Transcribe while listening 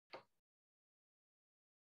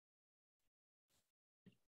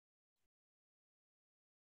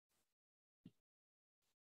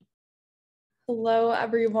Hello,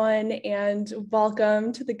 everyone, and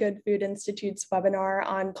welcome to the Good Food Institute's webinar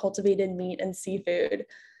on cultivated meat and seafood.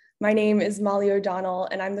 My name is Molly O'Donnell,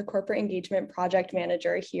 and I'm the Corporate Engagement Project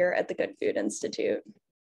Manager here at the Good Food Institute.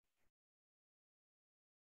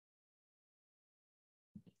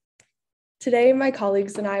 Today, my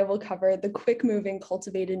colleagues and I will cover the quick-moving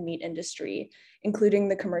cultivated meat industry, including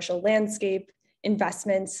the commercial landscape,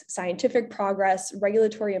 investments, scientific progress,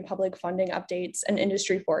 regulatory and public funding updates, and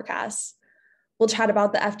industry forecasts. We'll chat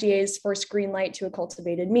about the FDA's first green light to a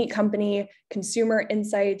cultivated meat company, consumer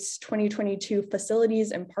insights, 2022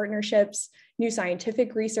 facilities and partnerships, new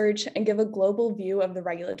scientific research, and give a global view of the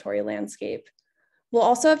regulatory landscape. We'll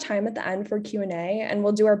also have time at the end for Q&A, and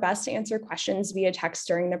we'll do our best to answer questions via text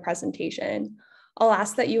during the presentation. I'll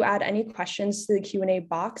ask that you add any questions to the Q&A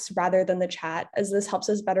box rather than the chat, as this helps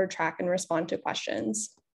us better track and respond to questions.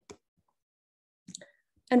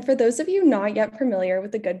 And for those of you not yet familiar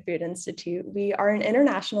with the Good Food Institute, we are an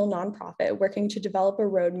international nonprofit working to develop a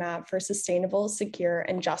roadmap for sustainable, secure,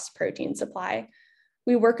 and just protein supply.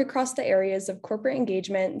 We work across the areas of corporate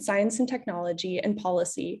engagement, science and technology, and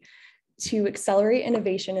policy to accelerate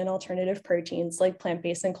innovation in alternative proteins like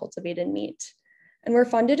plant-based and cultivated meat. And we're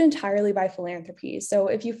funded entirely by philanthropy. So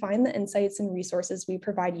if you find the insights and resources we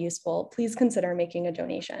provide useful, please consider making a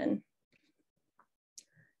donation.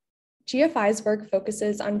 GFI's work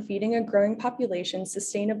focuses on feeding a growing population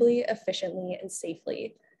sustainably, efficiently, and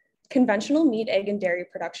safely. Conventional meat, egg, and dairy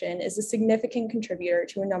production is a significant contributor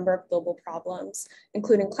to a number of global problems,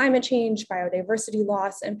 including climate change, biodiversity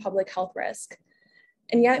loss, and public health risk.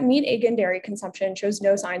 And yet, meat, egg, and dairy consumption shows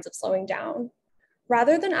no signs of slowing down.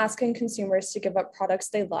 Rather than asking consumers to give up products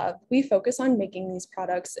they love, we focus on making these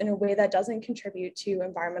products in a way that doesn't contribute to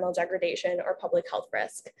environmental degradation or public health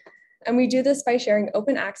risk. And we do this by sharing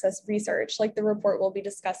open access research like the report we'll be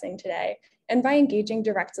discussing today, and by engaging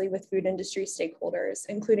directly with food industry stakeholders,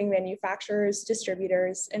 including manufacturers,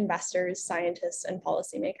 distributors, investors, scientists, and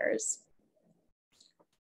policymakers.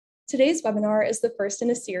 Today's webinar is the first in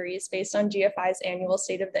a series based on GFI's annual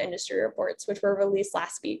State of the Industry reports, which were released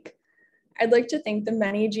last week. I'd like to thank the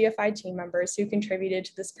many GFI team members who contributed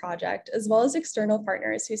to this project, as well as external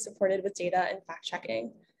partners who supported with data and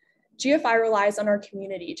fact-checking. GFI relies on our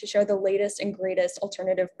community to share the latest and greatest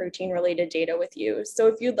alternative protein-related data with you. So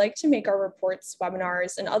if you'd like to make our reports,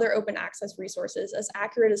 webinars, and other open access resources as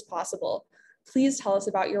accurate as possible, please tell us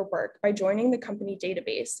about your work by joining the company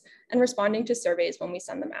database and responding to surveys when we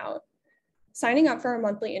send them out. Signing up for our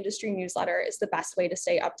monthly industry newsletter is the best way to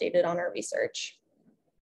stay updated on our research.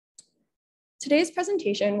 Today's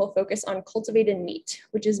presentation will focus on cultivated meat,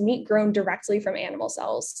 which is meat grown directly from animal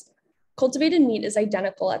cells. Cultivated meat is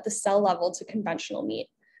identical at the cell level to conventional meat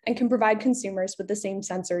and can provide consumers with the same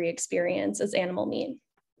sensory experience as animal meat.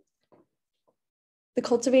 The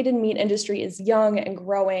cultivated meat industry is young and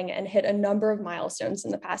growing and hit a number of milestones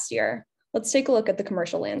in the past year. Let's take a look at the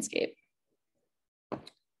commercial landscape.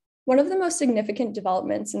 One of the most significant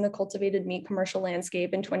developments in the cultivated meat commercial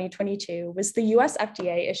landscape in 2022 was the US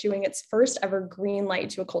FDA issuing its first ever green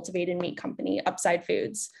light to a cultivated meat company, Upside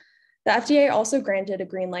Foods. The FDA also granted a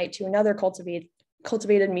green light to another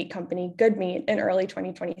cultivated meat company, Good Meat, in early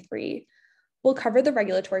 2023. We'll cover the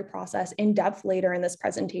regulatory process in depth later in this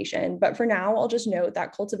presentation, but for now, I'll just note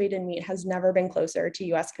that cultivated meat has never been closer to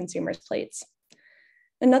US consumers' plates.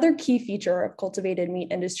 Another key feature of cultivated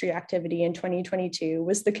meat industry activity in 2022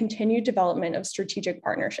 was the continued development of strategic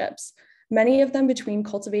partnerships, many of them between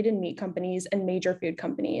cultivated meat companies and major food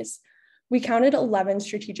companies. We counted 11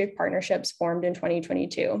 strategic partnerships formed in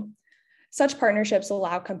 2022. Such partnerships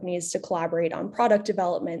allow companies to collaborate on product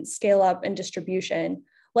development, scale up, and distribution,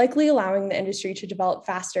 likely allowing the industry to develop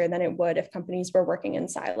faster than it would if companies were working in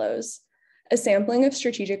silos. A sampling of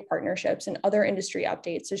strategic partnerships and other industry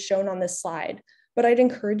updates is shown on this slide, but I'd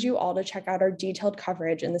encourage you all to check out our detailed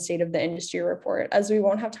coverage in the State of the Industry report, as we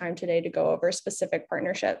won't have time today to go over specific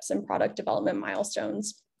partnerships and product development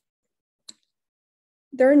milestones.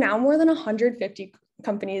 There are now more than 150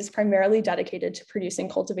 companies primarily dedicated to producing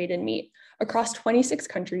cultivated meat across 26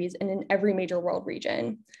 countries and in every major world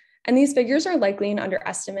region. And these figures are likely an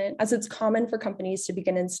underestimate, as it's common for companies to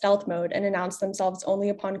begin in stealth mode and announce themselves only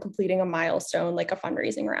upon completing a milestone like a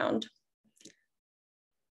fundraising round.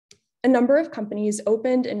 A number of companies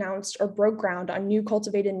opened, announced, or broke ground on new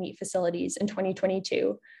cultivated meat facilities in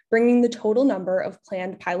 2022, bringing the total number of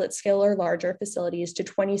planned pilot scale or larger facilities to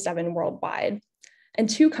 27 worldwide. And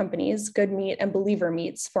two companies, Good Meat and Believer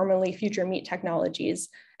Meats, formerly Future Meat Technologies,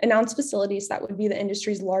 announced facilities that would be the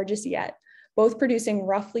industry's largest yet, both producing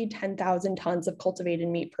roughly 10,000 tons of cultivated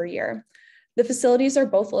meat per year. The facilities are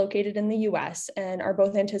both located in the US and are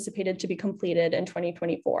both anticipated to be completed in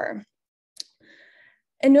 2024.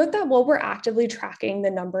 And note that while we're actively tracking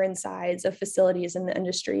the number and size of facilities in the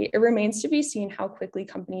industry, it remains to be seen how quickly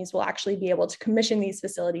companies will actually be able to commission these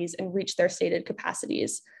facilities and reach their stated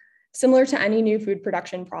capacities. Similar to any new food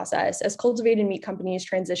production process, as cultivated meat companies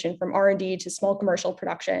transition from R&D to small commercial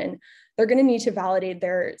production, they're going to need to validate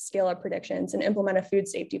their scale-up predictions and implement a food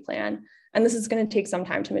safety plan. And this is going to take some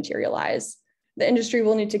time to materialize. The industry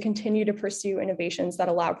will need to continue to pursue innovations that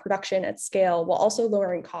allow production at scale while also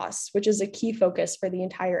lowering costs, which is a key focus for the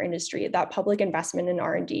entire industry that public investment in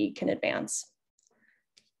R&D can advance.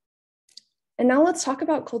 And now let's talk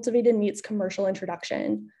about cultivated meat's commercial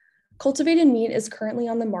introduction. Cultivated meat is currently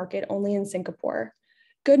on the market only in Singapore.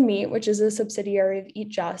 Good Meat, which is a subsidiary of Eat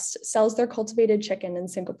Just, sells their cultivated chicken in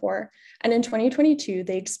Singapore. And in 2022,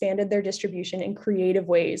 they expanded their distribution in creative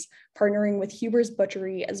ways, partnering with Huber's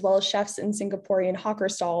Butchery, as well as chefs in Singaporean hawker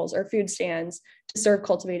stalls or food stands to serve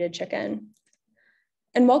cultivated chicken.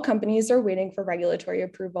 And while companies are waiting for regulatory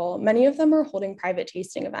approval, many of them are holding private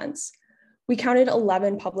tasting events. We counted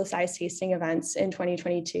 11 publicized tasting events in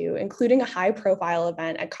 2022, including a high-profile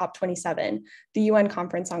event at COP27, the UN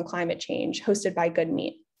Conference on Climate Change, hosted by Good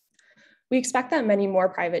Meat. We expect that many more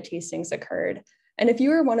private tastings occurred. And if you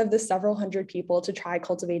were one of the several hundred people to try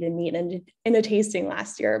cultivated meat in a tasting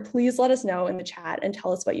last year, please let us know in the chat and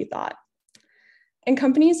tell us what you thought. And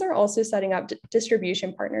companies are also setting up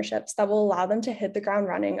distribution partnerships that will allow them to hit the ground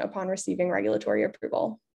running upon receiving regulatory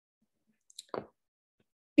approval.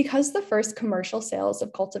 Because the first commercial sales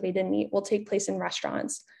of cultivated meat will take place in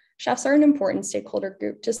restaurants, chefs are an important stakeholder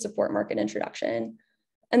group to support market introduction.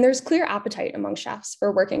 And there's clear appetite among chefs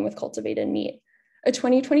for working with cultivated meat. A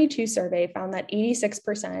 2022 survey found that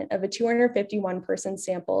 86% of a 251-person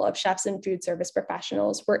sample of chefs and food service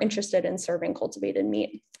professionals were interested in serving cultivated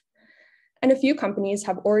meat. And a few companies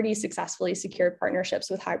have already successfully secured partnerships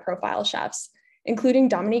with high-profile chefs, including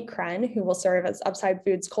Dominique Crenn, who will serve as Upside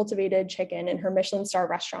Foods cultivated chicken in her Michelin star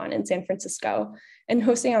restaurant in San Francisco, and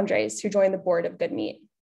Jose Andres, who joined the board of Good Meat.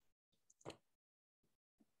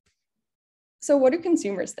 So what do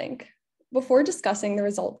consumers think? Before discussing the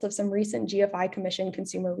results of some recent GFI Commission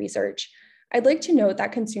consumer research, I'd like to note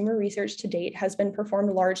that consumer research to date has been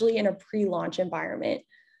performed largely in a pre-launch environment.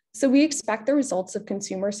 So we expect the results of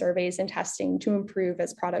consumer surveys and testing to improve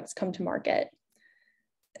as products come to market.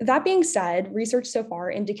 That being said, research so far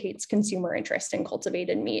indicates consumer interest in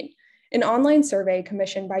cultivated meat. An online survey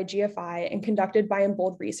commissioned by GFI and conducted by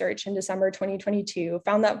Embold Research in December 2022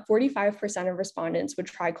 found that 45% of respondents would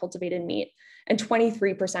try cultivated meat and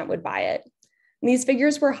 23% would buy it. And these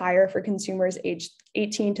figures were higher for consumers aged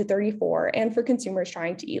 18 to 34 and for consumers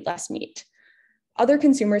trying to eat less meat. Other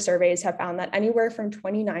consumer surveys have found that anywhere from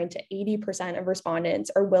 29 to 80% of respondents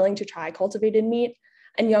are willing to try cultivated meat,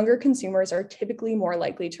 and younger consumers are typically more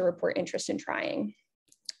likely to report interest in trying.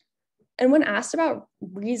 And when asked about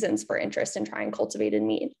reasons for interest in trying cultivated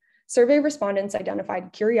meat, survey respondents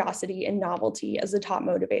identified curiosity and novelty as the top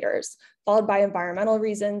motivators, followed by environmental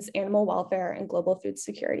reasons, animal welfare, and global food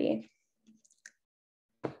security.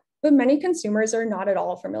 But many consumers are not at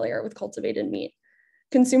all familiar with cultivated meat.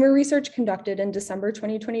 Consumer research conducted in December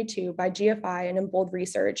 2022 by GFI and Embold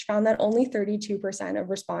Research found that only 32% of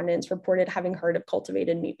respondents reported having heard of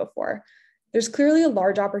cultivated meat before. There's clearly a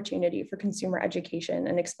large opportunity for consumer education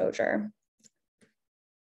and exposure.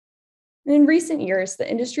 And in recent years,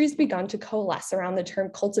 the industry has begun to coalesce around the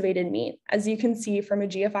term cultivated meat, as you can see from a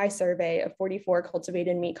GFI survey of 44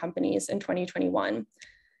 cultivated meat companies in 2021.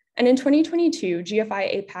 And in 2022,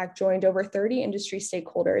 GFI APAC joined over 30 industry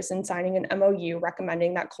stakeholders in signing an MOU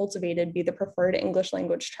recommending that cultivated be the preferred English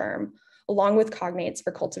language term, along with cognates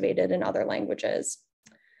for cultivated in other languages.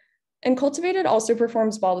 And cultivated also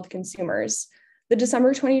performs well with consumers. The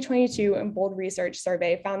December 2022 Embold Research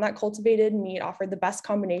survey found that cultivated meat offered the best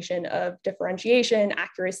combination of differentiation,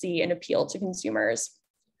 accuracy, and appeal to consumers.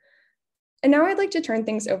 And now I'd like to turn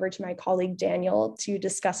things over to my colleague Daniel to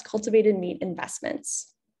discuss cultivated meat investments.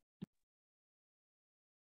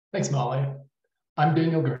 Thanks, Molly. I'm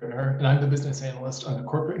Daniel Gertner, and I'm the business analyst on the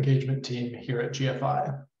corporate engagement team here at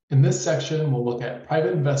GFI. In this section, we'll look at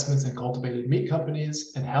private investments in cultivated meat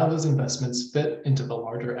companies and how those investments fit into the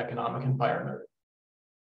larger economic environment.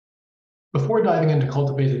 Before diving into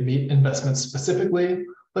cultivated meat investments specifically,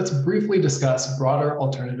 let's briefly discuss broader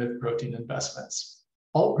alternative protein investments.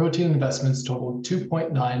 Alt protein investments totaled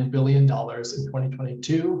 $2.9 billion in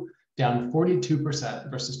 2022, down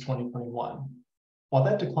 42% versus 2021. While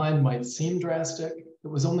that decline might seem drastic, it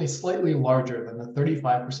was only slightly larger than the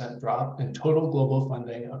 35% drop in total global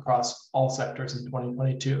funding across all sectors in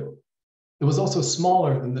 2022. It was also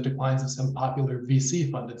smaller than the declines of some popular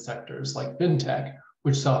VC-funded sectors like fintech,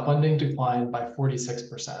 which saw funding decline by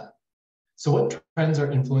 46%. So what trends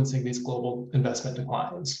are influencing these global investment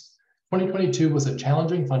declines? 2022 was a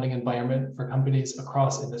challenging funding environment for companies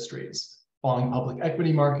across industries. Falling public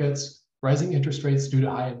equity markets, rising interest rates due to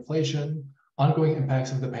high inflation, ongoing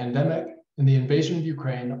impacts of the pandemic, and the invasion of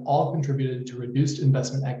Ukraine all contributed to reduced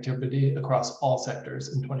investment activity across all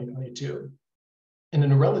sectors in 2022. And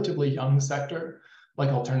in a relatively young sector, like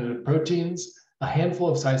alternative proteins, a handful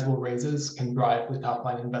of sizable raises can drive the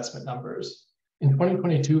top-line investment numbers. In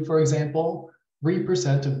 2022, for example,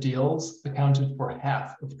 3% of deals accounted for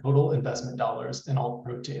half of total investment dollars in alt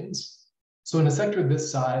proteins. So in a sector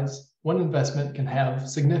this size, one investment can have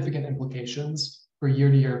significant implications for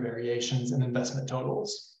year-to-year variations in investment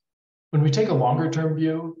totals. When we take a longer-term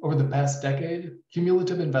view, over the past decade,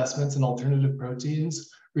 cumulative investments in alternative proteins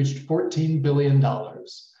reached $14 billion.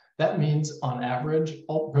 That means, on average,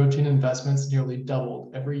 alt protein investments nearly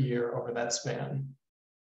doubled every year over that span.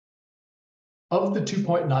 Of the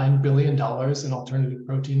 $2.9 billion in alternative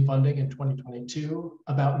protein funding in 2022,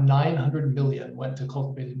 about $900 million went to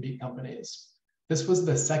cultivated meat companies. This was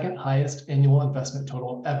the second highest annual investment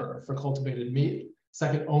total ever for cultivated meat,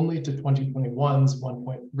 second only to 2021's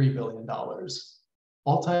 $1.3 billion.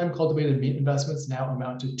 All-time cultivated meat investments now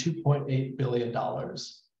amount to $2.8 billion.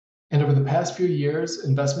 And over the past few years,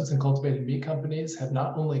 investments in cultivated meat companies have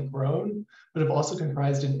not only grown, but have also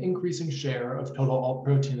comprised an increasing share of total alt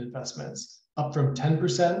protein investments, up from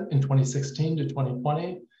 10% in 2016 to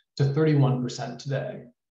 2020 to 31% today.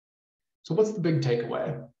 So what's the big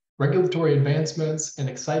takeaway? Regulatory advancements and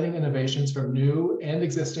exciting innovations from new and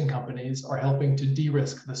existing companies are helping to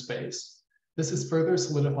de-risk the space. This is further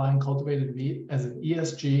solidifying cultivated meat as an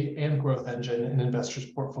ESG and growth engine in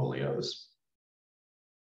investors' portfolios.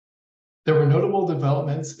 There were notable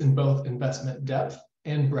developments in both investment depth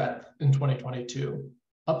and breadth in 2022.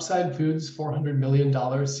 Upside Foods' $400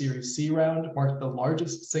 million Series C round marked the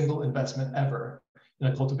largest single investment ever in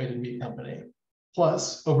a cultivated meat company.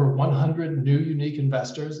 Plus, over 100 new unique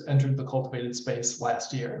investors entered the cultivated space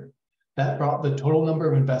last year. That brought the total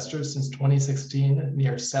number of investors since 2016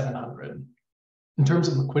 near 700. In terms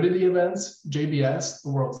of liquidity events, JBS, the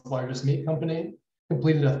world's largest meat company,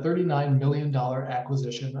 completed a $39 million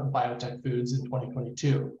acquisition of biotech foods in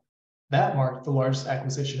 2022. That marked the largest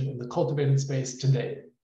acquisition in the cultivated space to date.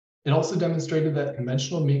 It also demonstrated that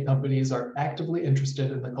conventional meat companies are actively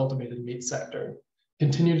interested in the cultivated meat sector.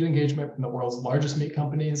 Continued engagement from the world's largest meat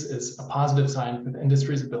companies is a positive sign for the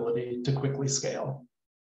industry's ability to quickly scale.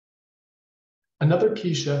 Another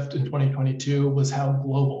key shift in 2022 was how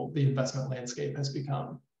global the investment landscape has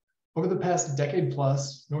become. Over the past decade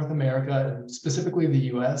plus, North America, and specifically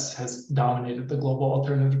the US, has dominated the global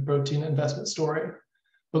alternative protein investment story.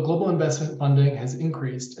 But global investment funding has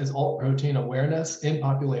increased as alt protein awareness and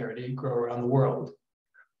popularity grow around the world.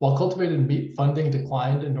 While cultivated meat funding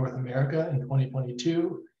declined in North America in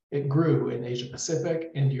 2022, it grew in Asia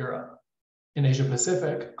Pacific and Europe. In Asia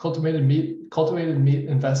Pacific, cultivated meat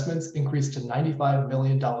investments increased to $95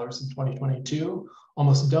 million in 2022,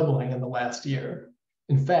 almost doubling in the last year.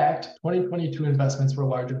 In fact, 2022 investments were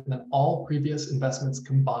larger than all previous investments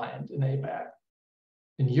combined in APAC.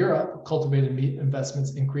 In Europe, cultivated meat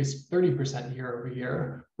investments increased 30% year over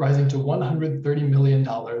year, rising to $130 million in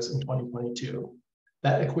 2022.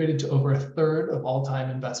 That equated to over a third of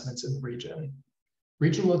all-time investments in the region.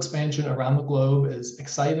 Regional expansion around the globe is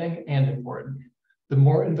exciting and important. The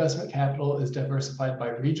more investment capital is diversified by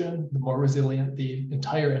region, the more resilient the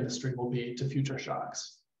entire industry will be to future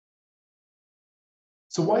shocks.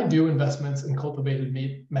 So why do investments in cultivated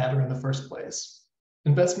meat matter in the first place?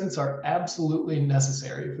 Investments are absolutely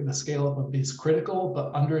necessary for the scale-up of these critical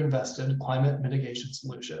but underinvested climate mitigation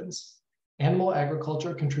solutions. Animal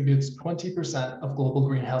agriculture contributes 20% of global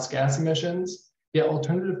greenhouse gas emissions, yet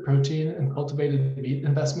alternative protein and cultivated meat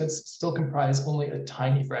investments still comprise only a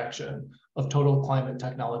tiny fraction of total climate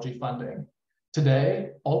technology funding.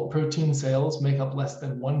 Today, alt protein sales make up less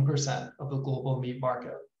than 1% of the global meat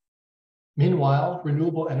market. Meanwhile,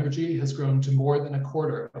 renewable energy has grown to more than a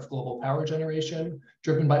quarter of global power generation,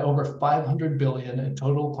 driven by over $500 billion in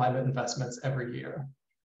total climate investments every year.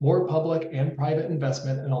 More public and private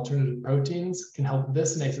investment in alternative proteins can help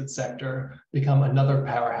this nascent sector become another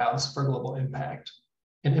powerhouse for global impact.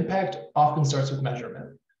 And impact often starts with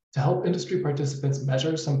measurement. To help industry participants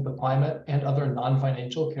measure some of the climate and other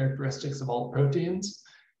non-financial characteristics of alt proteins,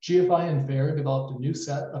 GFI and FAIR developed a new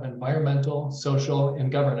set of environmental, social,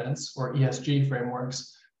 and governance, or ESG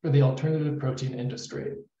frameworks for the alternative protein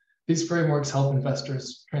industry. These frameworks help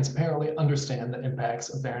investors transparently understand the impacts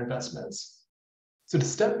of their investments. So to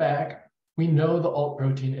step back, we know the alt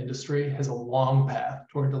protein industry has a long path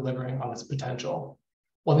toward delivering on its potential.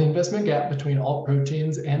 While the investment gap between alt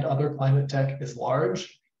proteins and other climate tech is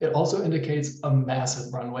large, it also indicates a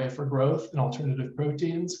massive runway for growth in alternative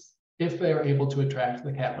proteins if they are able to attract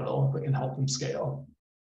the capital that can help them scale.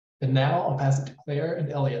 And now I'll pass it to Claire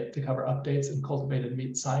and Elliot to cover updates in cultivated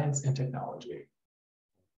meat science and technology.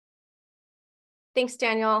 Thanks,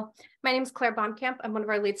 Daniel. My name is Claire Baumkamp. I'm one of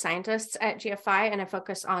our lead scientists at GFI, and I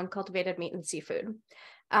focus on cultivated meat and seafood.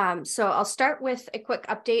 So I'll start with a quick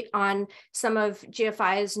update on some of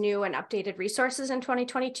GFI's new and updated resources in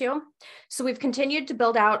 2022. So we've continued to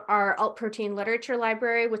build out our alt protein literature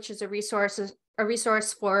library, which is a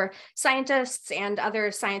resource for scientists and other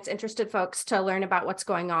science interested folks to learn about what's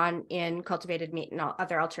going on in cultivated meat and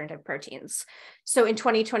other alternative proteins. So in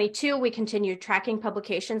 2022, we continued tracking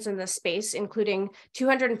publications in this space, including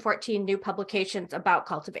 214 new publications about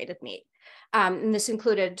cultivated meat. And this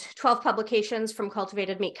included 12 publications from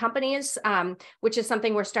cultivated meat companies, which is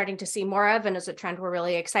something we're starting to see more of and is a trend we're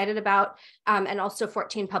really excited about, and also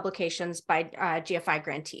 14 publications by GFI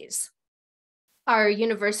grantees. Our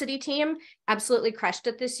university team absolutely crushed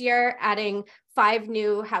it this year, adding 5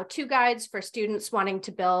 new how-to guides for students wanting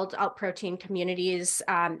to build alt protein communities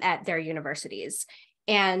at their universities.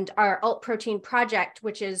 And our alt protein project,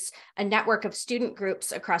 which is a network of student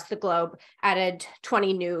groups across the globe, added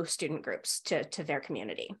 20 new student groups to their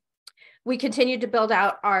community. We continued to build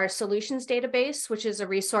out our solutions database, which is a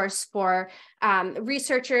resource for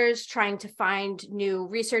researchers trying to find new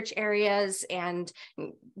research areas and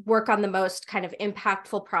work on the most kind of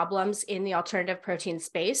impactful problems in the alternative protein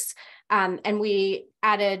space. And we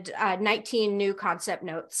added 19 new concept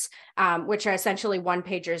notes, which are essentially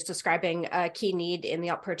one-pagers describing a key need in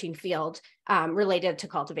the alt protein field related to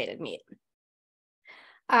cultivated meat.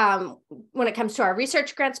 When it comes to our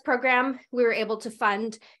research grants program, we were able to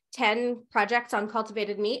fund 10 projects on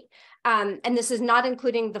cultivated meat. And this is not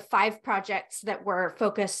including the 5 projects that were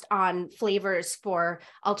focused on flavors for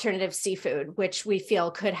alternative seafood, which we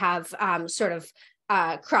feel could have sort of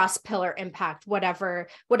cross-pillar impact, whatever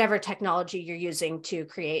technology you're using to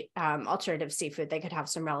create alternative seafood, they could have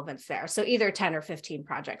some relevance there. So either 10 or 15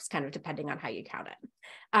 projects, kind of depending on how you count it.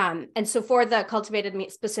 And so for the cultivated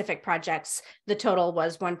meat specific projects, the total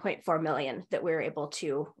was 1.4 million that we were able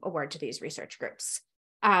to award to these research groups.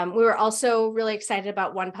 We were also really excited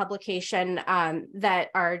about one publication that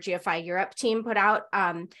our GFI Europe team put out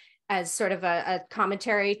as sort of a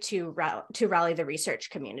commentary to rally the research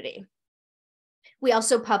community. We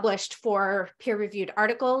also published 4 peer-reviewed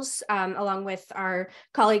articles along with our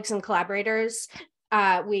colleagues and collaborators.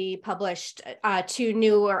 We published 2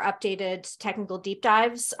 new or updated technical deep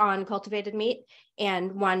dives on cultivated meat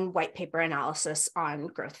and 1 white paper analysis on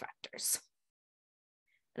growth factors.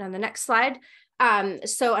 And on the next slide,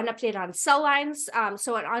 so an update on cell lines.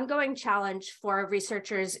 So an ongoing challenge for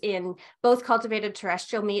researchers in both cultivated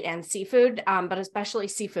terrestrial meat and seafood, but especially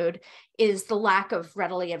seafood, is the lack of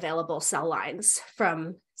readily available cell lines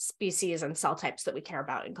from species and cell types that we care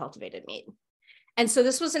about in cultivated meat. And so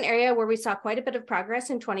this was an area where we saw quite a bit of progress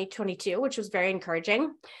in 2022, which was very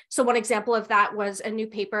encouraging. So one example of that was a new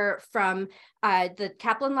paper from the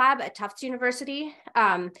Kaplan Lab at Tufts University,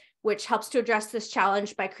 which helps to address this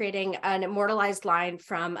challenge by creating an immortalized line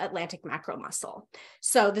from Atlantic mackerel mussel.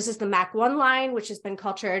 So this is the MAC1 line, which has been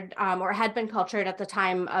cultured or had been cultured at the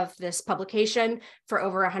time of this publication for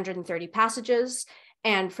over 130 passages.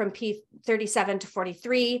 And from P37 to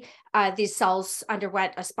 43, these cells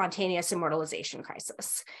underwent a spontaneous immortalization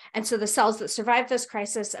crisis. And so the cells that survived this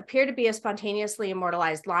crisis appear to be a spontaneously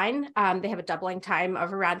immortalized line. They have a doubling time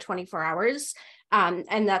of around 24 hours.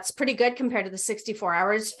 And that's pretty good compared to the 64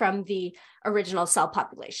 hours from the original cell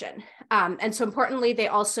population. And so importantly, they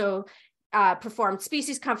also performed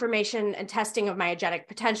species confirmation and testing of myogenic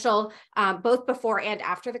potential, both before and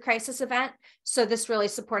after the crisis event. So this really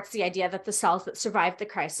supports the idea that the cells that survived the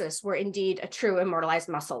crisis were indeed a true immortalized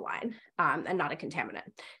mussel line and not a contaminant.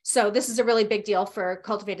 So this is a really big deal for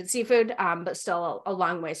cultivated seafood, but still a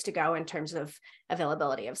long ways to go in terms of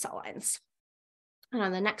availability of cell lines. And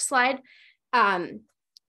on the next slide,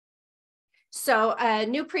 so a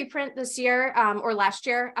new preprint this year or last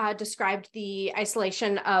year described the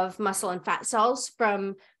isolation of muscle and fat cells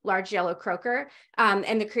from large yellow croaker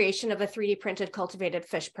and the creation of a 3D printed cultivated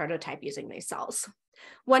fish prototype using these cells.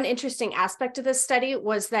 One interesting aspect of this study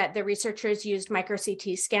was that the researchers used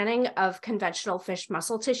micro-CT scanning of conventional fish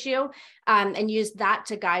muscle tissue and used that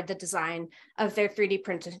to guide the design of their 3D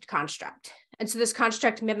printed construct. And so this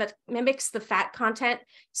construct mimics the fat content,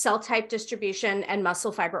 cell type distribution, and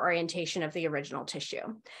muscle fiber orientation of the original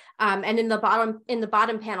tissue. And in the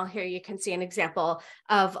bottom panel here, you can see an example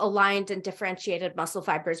of aligned and differentiated muscle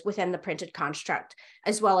fibers within the printed construct,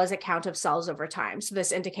 as well as a count of cells over time. So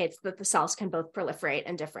this indicates that the cells can both proliferate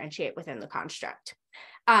and differentiate within the construct.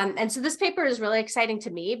 And so this paper is really exciting to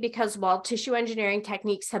me because while tissue engineering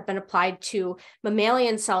techniques have been applied to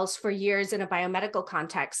mammalian cells for years in a biomedical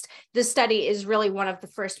context, this study is really one of the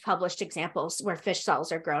first published examples where fish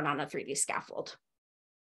cells are grown on a 3D scaffold.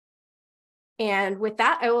 And with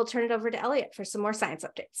that, I will turn it over to Elliot for some more science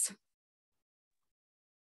updates.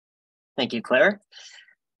 Thank you, Claire.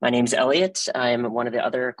 My name's Elliot. I'm one of the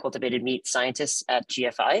other cultivated meat scientists at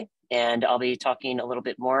GFI, and I'll be talking a little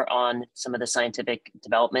bit more on some of the scientific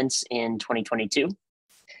developments in 2022.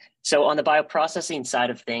 So on the bioprocessing side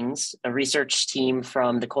of things, a research team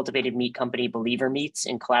from the cultivated meat company Believer Meats,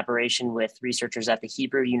 in collaboration with researchers at the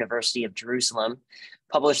Hebrew University of Jerusalem,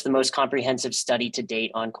 published the most comprehensive study to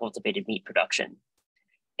date on cultivated meat production.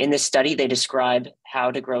 In this study, they describe how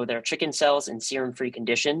to grow their chicken cells in serum-free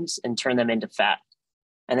conditions and turn them into fat.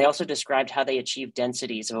 And they also described how they achieved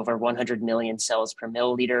densities of over 100 million cells per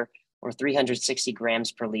milliliter or 360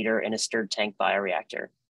 grams per liter in a stirred tank bioreactor.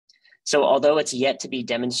 So although it's yet to be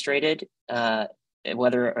demonstrated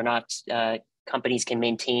whether or not companies can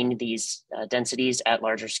maintain these densities at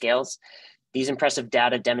larger scales, these impressive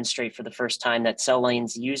data demonstrate for the first time that cell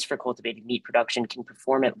lines used for cultivated meat production can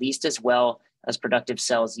perform at least as well as productive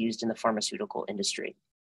cells used in the pharmaceutical industry.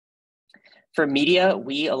 For media,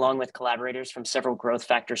 we, along with collaborators from several growth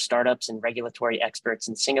factor startups and regulatory experts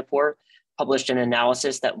in Singapore, published an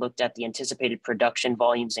analysis that looked at the anticipated production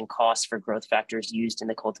volumes and costs for growth factors used in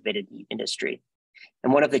the cultivated meat industry.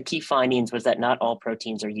 And one of the key findings was that not all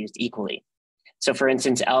proteins are used equally. So for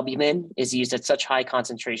instance, albumin is used at such high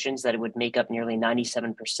concentrations that it would make up nearly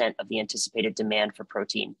 97% of the anticipated demand for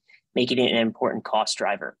protein, making it an important cost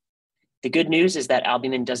driver. The good news is that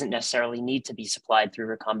albumin doesn't necessarily need to be supplied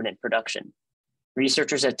through recombinant production.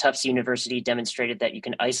 Researchers at Tufts University demonstrated that you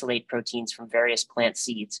can isolate proteins from various plant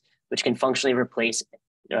seeds, which can functionally replace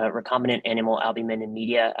recombinant animal albumin in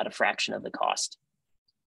media at a fraction of the cost.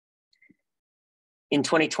 In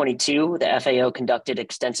 2022, the FAO conducted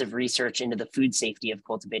extensive research into the food safety of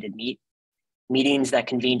cultivated meat. Meetings that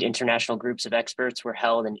convened international groups of experts were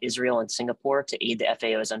held in Israel and Singapore to aid the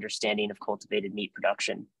FAO's understanding of cultivated meat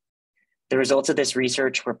production. The results of this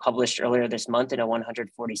research were published earlier this month in a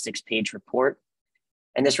 146-page report.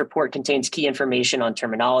 And this report contains key information on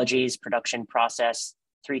terminologies, production process,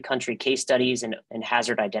 3 country case studies, and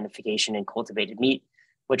hazard identification in cultivated meat,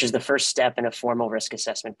 which is the first step in a formal risk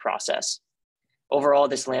assessment process. Overall,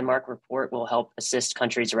 this landmark report will help assist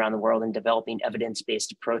countries around the world in developing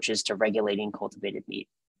evidence-based approaches to regulating cultivated meat.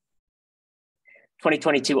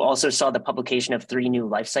 2022 also saw the publication of 3 new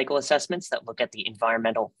life cycle assessments that look at the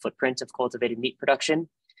environmental footprint of cultivated meat production,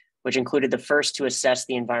 which included the first to assess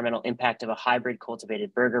the environmental impact of a hybrid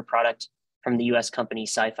cultivated burger product from the US company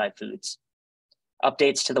Sci-Fi Foods.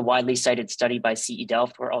 Updates to the widely cited study by CE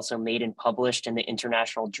Delft were also made and published in the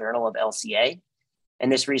International Journal of LCA.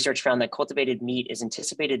 And this research found that cultivated meat is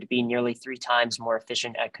anticipated to be nearly 3 times more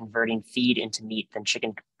efficient at converting feed into meat than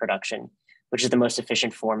chicken production, which is the most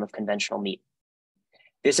efficient form of conventional meat.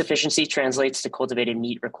 This efficiency translates to cultivated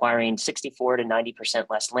meat requiring 64 to 90%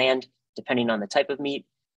 less land, depending on the type of meat,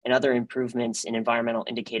 and other improvements in environmental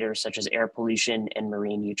indicators such as air pollution and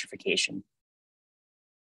marine eutrophication.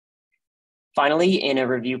 Finally, in a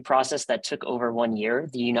review process that took over 1 year,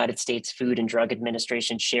 the United States Food and Drug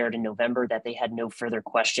Administration shared in November that they had no further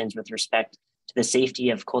questions with respect to the safety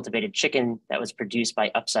of cultivated chicken that was produced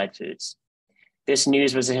by Upside Foods. This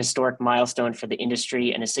news was a historic milestone for the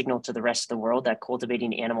industry and a signal to the rest of the world that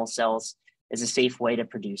cultivating animal cells is a safe way to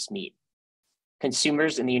produce meat.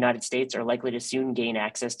 Consumers in the United States are likely to soon gain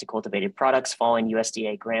access to cultivated products following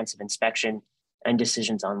USDA grants of inspection and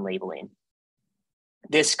decisions on labeling.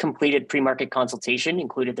 This completed pre-market consultation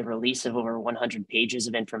included the release of over 100 pages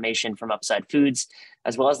of information from Upside Foods,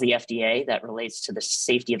 as well as the FDA that relates to the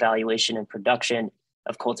safety evaluation and production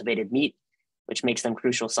of cultivated meat, which makes them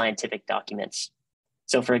crucial scientific documents.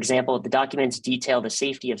 So for example, the documents detail the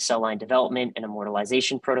safety of cell line development and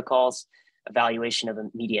immortalization protocols, evaluation of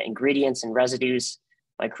media ingredients and residues,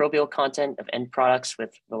 microbial content of end products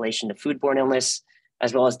with relation to foodborne illness,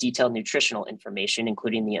 as well as detailed nutritional information,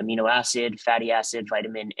 including the amino acid, fatty acid,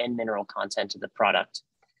 vitamin, and mineral content of the product.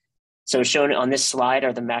 So shown on this slide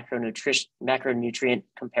are the macronutrient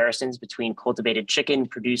comparisons between cultivated chicken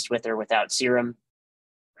produced with or without serum,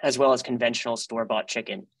 as well as conventional store-bought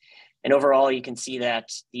chicken. And overall, you can see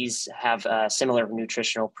that these have similar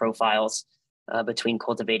nutritional profiles between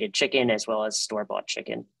cultivated chicken as well as store-bought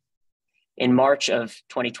chicken. In March of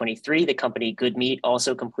 2023, the company Good Meat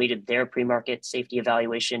also completed their pre-market safety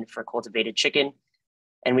evaluation for cultivated chicken,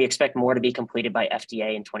 and we expect more to be completed by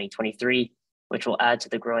FDA in 2023, which will add to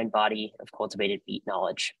the growing body of cultivated meat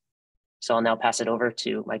knowledge. So I'll now pass it over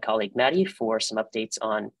to my colleague Maddie for some updates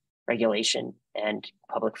on regulation and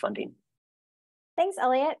public funding. Thanks,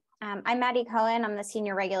 Elliot. I'm Maddie Cohen. I'm the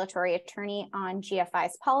Senior Regulatory Attorney on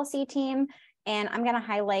GFI's policy team, and I'm going to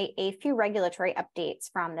highlight a few regulatory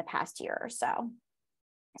updates from the past year or so.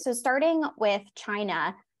 So starting with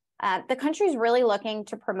China, the country's really looking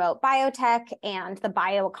to promote biotech and the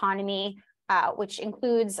bioeconomy, which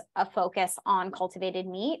includes a focus on cultivated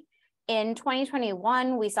meat. In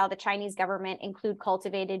 2021, we saw the Chinese government include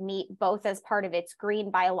cultivated meat both as part of its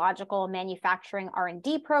green biological manufacturing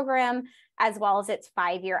R&D program, as well as its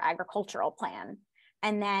 5-year agricultural plan.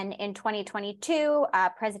 And then in 2022,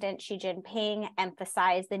 President Xi Jinping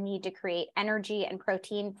emphasized the need to create energy and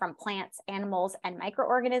protein from plants, animals, and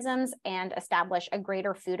microorganisms and establish a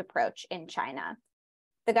greater food approach in China.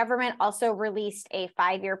 The government also released a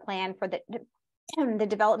 5-year plan for the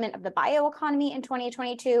development of the bioeconomy in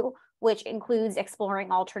 2022, which includes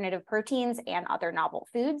exploring alternative proteins and other novel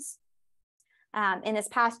foods. In this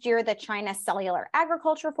past year, the China Cellular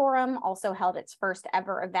Agriculture Forum also held its first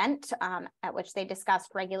ever event at which they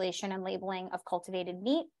discussed regulation and labeling of cultivated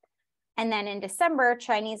meat. And then in December,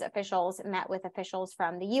 Chinese officials met with officials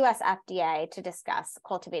from the US FDA to discuss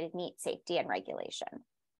cultivated meat safety and regulation.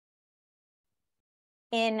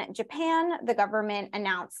 In Japan, the government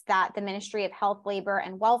announced that the Ministry of Health, Labor,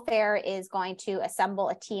 and Welfare is going to assemble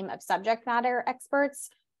a team of subject matter experts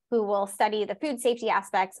who will study the food safety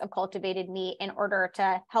aspects of cultivated meat in order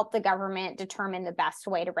to help the government determine the best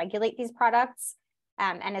way to regulate these products.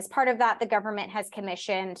 And as part of that, the government has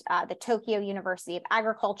commissioned the Tokyo University of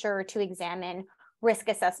Agriculture to examine risk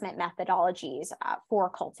assessment methodologies for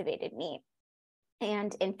cultivated meat.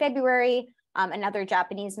 And in February, another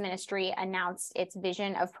Japanese ministry announced its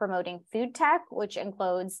vision of promoting food tech, which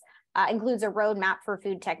includes a roadmap for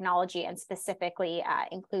food technology and specifically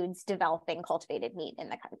includes developing cultivated meat in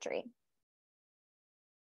the country.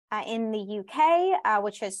 In the UK,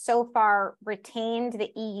 which has so far retained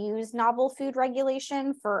the EU's novel food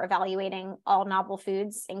regulation for evaluating all novel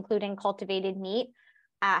foods, including cultivated meat,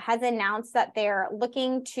 has announced that they're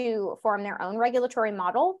looking to form their own regulatory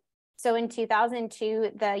model. So in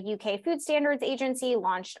 2002, the UK Food Standards Agency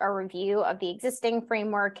launched a review of the existing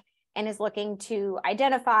framework and is looking to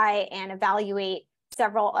identify and evaluate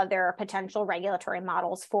several other potential regulatory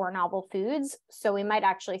models for novel foods. So we might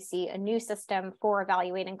actually see a new system for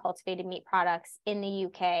evaluating cultivated meat products in the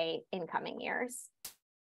UK in coming years.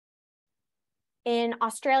 In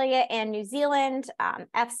Australia and New Zealand,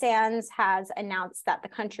 FSANZ has announced that the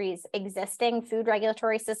country's existing food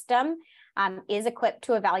regulatory system is equipped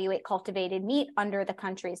to evaluate cultivated meat under the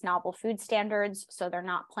country's novel food standards. So they're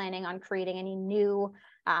not planning on creating any new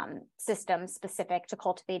systems specific to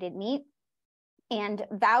cultivated meat. And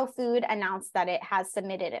Vow Food announced that it has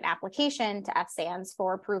submitted an application to FSANZ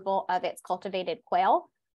for approval of its cultivated quail.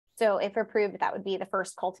 So if approved, that would be the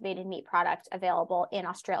first cultivated meat product available in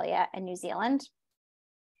Australia and New Zealand.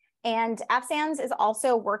 And FSANZ is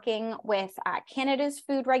also working with Canada's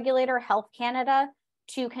food regulator, Health Canada,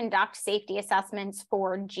 to conduct safety assessments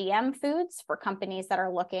for GM foods for companies that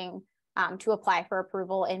are looking to apply for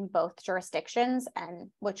approval in both jurisdictions, and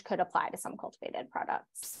which could apply to some cultivated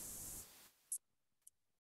products.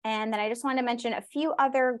 And then I just want to mention a few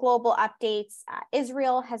other global updates.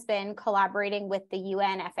 Israel has been collaborating with the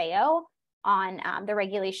UN FAO on the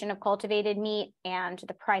regulation of cultivated meat, and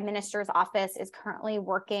the Prime Minister's office is currently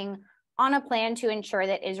working on a plan to ensure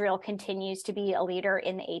that Israel continues to be a leader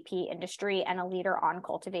in the AP industry and a leader on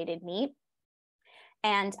cultivated meat.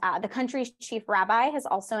 And the country's chief rabbi has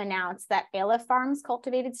also announced that Aleph Farms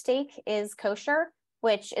cultivated steak is kosher,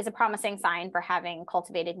 which is a promising sign for having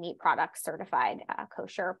cultivated meat products certified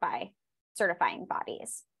kosher by certifying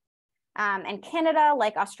bodies. And Canada,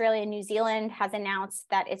 like Australia and New Zealand, has announced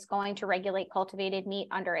that it's going to regulate cultivated meat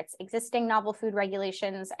under its existing novel food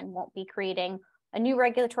regulations and won't be creating a new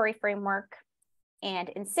regulatory framework. And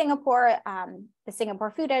in Singapore, the Singapore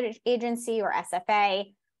Food Agency, or SFA,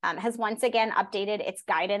 has once again updated its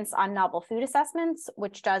guidance on novel food assessments,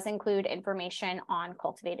 which does include information on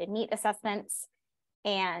cultivated meat assessments.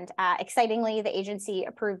 And excitingly, the agency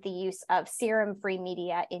approved the use of serum-free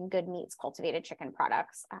media in Good Meat's cultivated chicken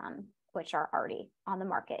products, which are already on the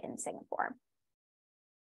market in Singapore.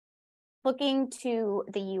 Looking to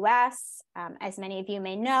the US, as many of you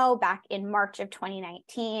may know, back in March of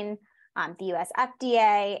 2019, The US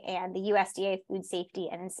FDA and the USDA Food Safety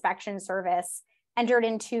and Inspection Service entered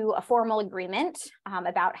into a formal agreement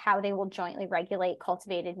about how they will jointly regulate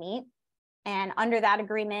cultivated meat. And under that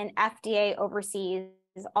agreement, FDA oversees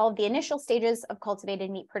all of the initial stages of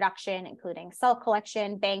cultivated meat production, including cell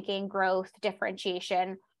collection, banking, growth,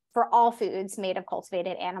 differentiation for all foods made of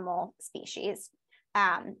cultivated animal species.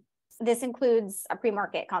 This includes a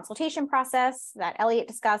pre-market consultation process that Elliot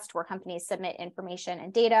discussed, where companies submit information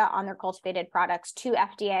and data on their cultivated products to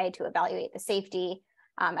FDA to evaluate the safety,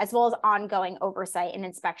 as well as ongoing oversight and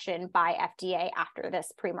inspection by FDA after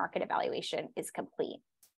this pre-market evaluation is complete.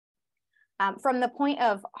 From the point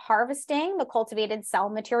of harvesting the cultivated cell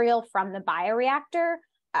material from the bioreactor,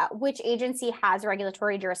 which agency has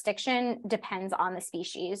regulatory jurisdiction depends on the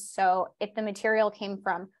species. So if the material came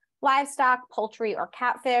from livestock, poultry, or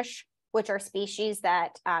catfish, which are species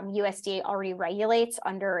that USDA already regulates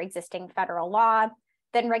under existing federal law,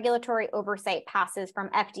 then regulatory oversight passes from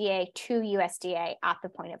FDA to USDA at the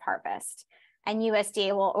point of harvest. And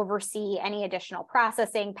USDA will oversee any additional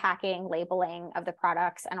processing, packing, labeling of the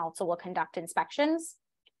products, and also will conduct inspections.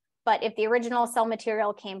 But if the original cell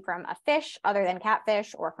material came from a fish other than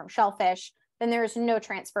catfish or from shellfish, then there's no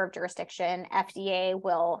transfer of jurisdiction. FDA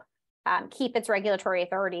will keep its regulatory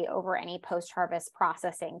authority over any post-harvest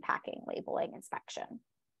processing, packing, labeling, inspection.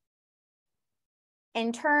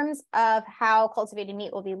 In terms of how cultivated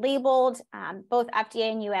meat will be labeled, both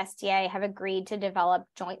FDA and USDA have agreed to develop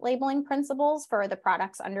joint labeling principles for the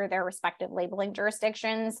products under their respective labeling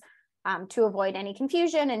jurisdictions to avoid any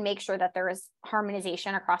confusion and make sure that there is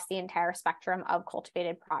harmonization across the entire spectrum of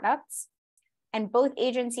cultivated products. And both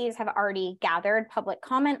agencies have already gathered public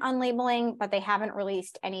comment on labeling, but they haven't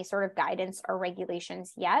released any sort of guidance or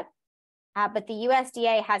regulations yet. But the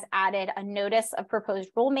USDA has added a notice of proposed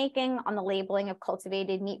rulemaking on the labeling of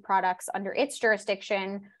cultivated meat products under its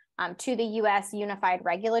jurisdiction to the US Unified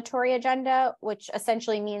Regulatory Agenda, which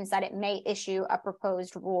essentially means that it may issue a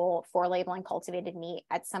proposed rule for labeling cultivated meat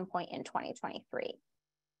at some point in 2023.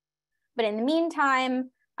 But in the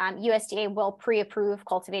meantime, USDA will pre-approve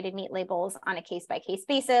cultivated meat labels on a case-by-case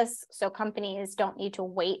basis, so companies don't need to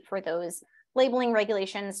wait for those labeling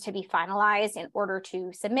regulations to be finalized in order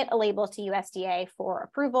to submit a label to USDA for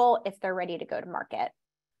approval if they're ready to go to market.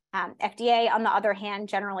 FDA, on the other hand,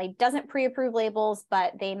 generally doesn't pre-approve labels,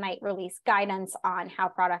 but they might release guidance on how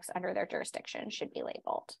products under their jurisdiction should be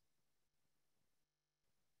labeled.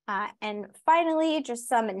 And finally, just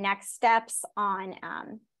some next steps on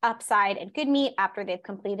Upside and Good Meat after they've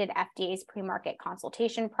completed FDA's pre-market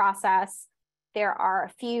consultation process. There are a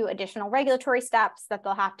few additional regulatory steps that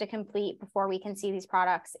they'll have to complete before we can see these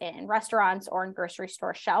products in restaurants or in grocery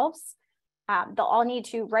store shelves. They'll all need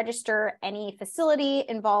to register any facility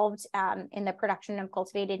involved in the production of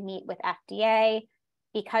cultivated meat with FDA.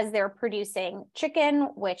 Because they're producing chicken,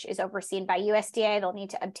 which is overseen by USDA, they'll need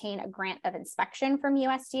to obtain a grant of inspection from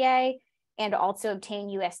USDA and also obtain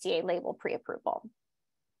USDA label pre-approval.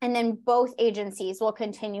 And then both agencies will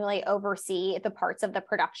continually oversee the parts of the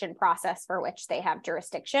production process for which they have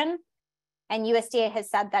jurisdiction. And USDA has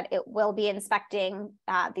said that it will be inspecting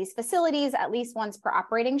these facilities at least once per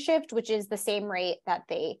operating shift, which is the same rate that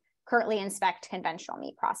they currently inspect conventional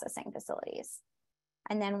meat processing facilities.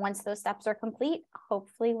 And then once those steps are complete,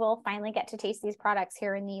 hopefully we'll finally get to taste these products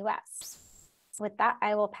here in the US. With that,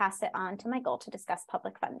 I will pass it on to Michael to discuss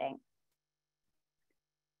public funding.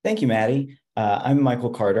 Thank you, Maddie. I'm Michael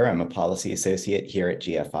Carter. I'm a policy associate here at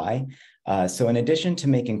GFI. So in addition to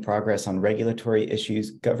making progress on regulatory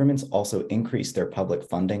issues, governments also increased their public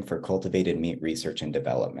funding for cultivated meat research and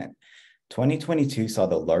development. 2022 saw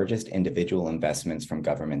the largest individual investments from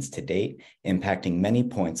governments to date, impacting many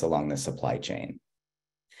points along the supply chain.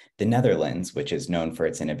 The Netherlands, which is known for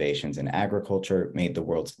its innovations in agriculture, made the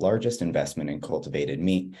world's largest investment in cultivated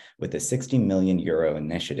meat with a 60 million euro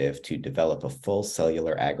initiative to develop a full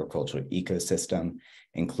cellular agricultural ecosystem,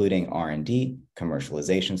 including R&D,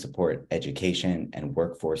 commercialization support, education, and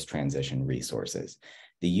workforce transition resources.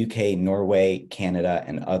 The UK, Norway, Canada,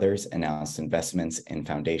 and others announced investments in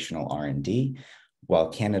foundational R&D, while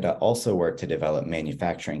Canada also worked to develop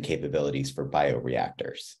manufacturing capabilities for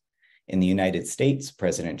bioreactors. In the United States,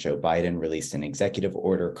 President Joe Biden released an executive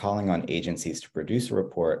order calling on agencies to produce a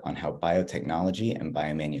report on how biotechnology and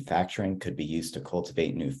biomanufacturing could be used to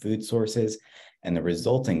cultivate new food sources, and the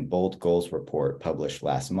resulting Bold Goals report published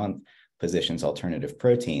last month positions alternative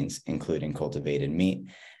proteins, including cultivated meat,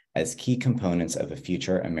 as key components of a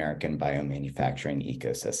future American biomanufacturing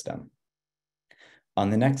ecosystem. On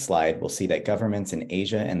the next slide, we'll see that governments in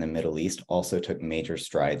Asia and the Middle East also took major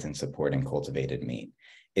strides in supporting cultivated meat.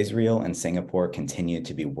 Israel and Singapore continue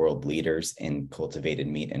to be world leaders in cultivated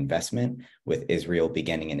meat investment, with Israel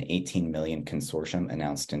beginning an 18 million consortium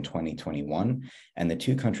announced in 2021, and the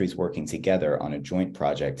two countries working together on a joint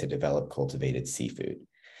project to develop cultivated seafood.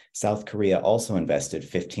 South Korea also invested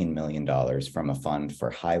 $15 million from a fund for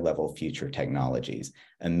high-level future technologies,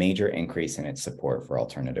 a major increase in its support for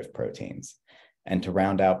alternative proteins. And to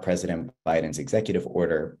round out President Biden's executive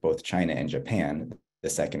order, both China and Japan, the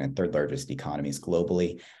second and third largest economies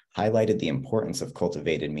globally, highlighted the importance of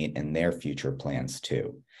cultivated meat in their future plans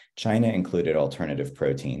too. China included alternative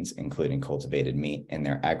proteins, including cultivated meat, in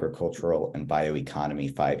their agricultural and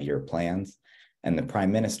bioeconomy 5-year plans. And the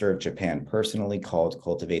Prime Minister of Japan personally called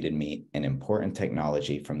cultivated meat an important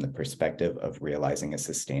technology from the perspective of realizing a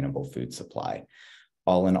sustainable food supply.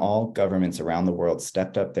 All in all, governments around the world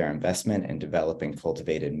stepped up their investment in developing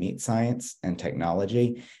cultivated meat science and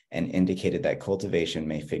technology and indicated that cultivation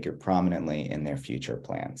may figure prominently in their future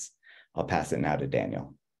plans. I'll pass it now to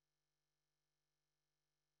Daniel.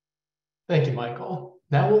 Thank you, Michael.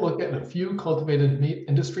 Now we'll look at a few cultivated meat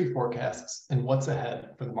industry forecasts and what's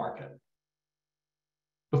ahead for the market.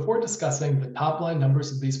 Before discussing the top-line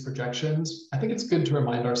numbers of these projections, I think it's good to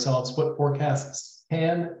remind ourselves what forecasts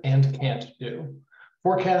can and can't do.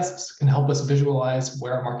 Forecasts can help us visualize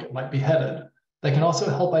where a market might be headed. They can also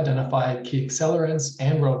help identify key accelerants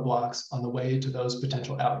and roadblocks on the way to those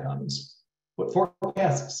potential outcomes. What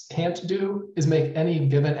forecasts can't do is make any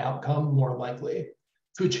given outcome more likely.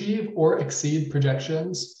 To achieve or exceed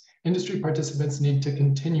projections, industry participants need to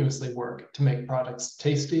continuously work to make products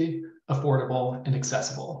tasty, affordable, and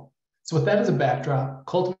accessible. So with that as a backdrop,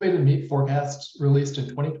 cultivated meat forecasts released in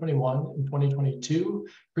 2021 and 2022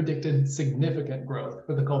 predicted significant growth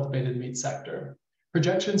for the cultivated meat sector.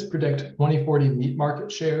 Projections predict 2040 meat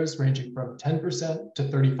market shares ranging from 10% to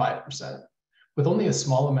 35%. With only a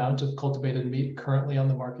small amount of cultivated meat currently on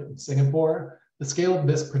the market in Singapore, the scale of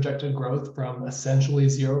this projected growth from essentially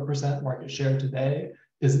 0% market share today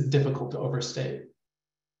is difficult to overstate.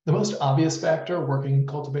 The most obvious factor working in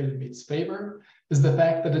cultivated meat's favor is the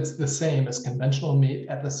fact that it's the same as conventional meat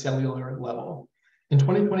at the cellular level. In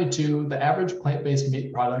 2022, the average plant-based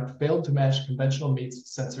meat product failed to match conventional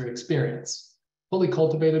meat's sensory experience. Fully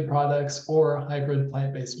cultivated products or hybrid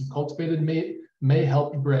plant-based and cultivated meat may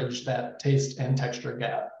help bridge that taste and texture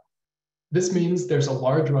gap. This means there's a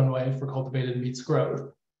large runway for cultivated meat's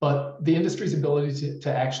growth, but the industry's ability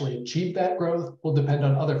to actually achieve that growth will depend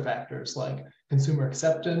on other factors like consumer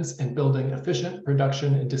acceptance and building efficient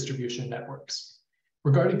production and distribution networks.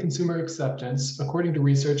 Regarding consumer acceptance, according to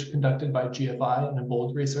research conducted by GFI and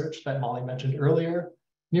Bold Research that Molly mentioned earlier,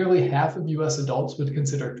 nearly half of US adults would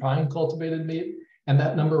consider trying cultivated meat, and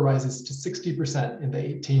that number rises to 60% in the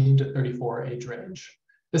 18 to 34 age range.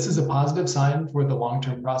 This is a positive sign for the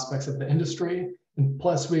long-term prospects of the industry, and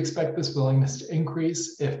plus we expect this willingness to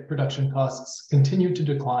increase if production costs continue to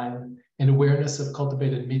decline and awareness of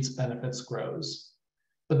cultivated meat's benefits grows.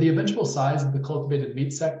 But the eventual size of the cultivated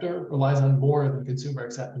meat sector relies on more than consumer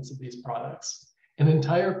acceptance of these products. An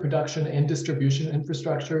entire production and distribution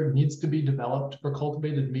infrastructure needs to be developed for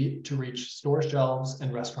cultivated meat to reach store shelves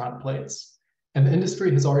and restaurant plates. And the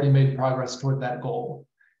industry has already made progress toward that goal.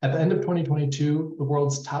 At the end of 2022, the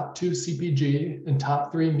world's top 2 CPG and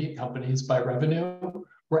top 3 meat companies by revenue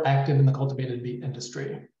were active in the cultivated meat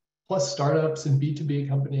industry. Plus, startups and B2B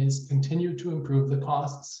companies continue to improve the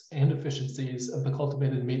costs and efficiencies of the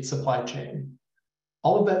cultivated meat supply chain.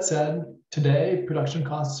 All of that said, today, production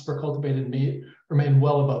costs for cultivated meat remain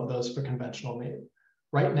well above those for conventional meat.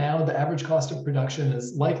 Right now, the average cost of production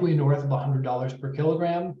is likely north of $100 per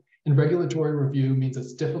kilogram, and regulatory review means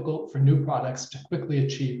it's difficult for new products to quickly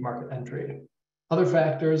achieve market entry. Other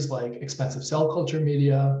factors like expensive cell culture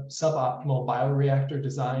media, suboptimal bioreactor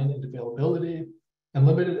design and availability, and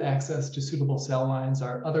limited access to suitable cell lines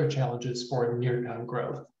are other challenges for near-term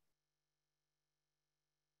growth.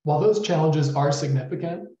 While those challenges are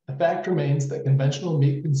significant, the fact remains that conventional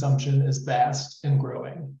meat consumption is vast and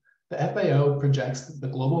growing. The FAO projects that the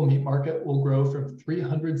global meat market will grow from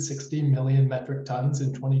 360 million metric tons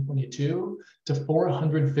in 2022 to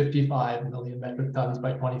 455 million metric tons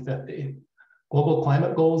by 2050. Global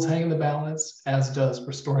climate goals hang in the balance, as does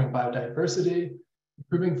restoring biodiversity,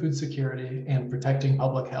 improving food security, and protecting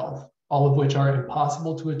public health, all of which are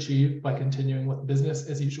impossible to achieve by continuing with business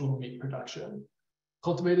as usual meat production.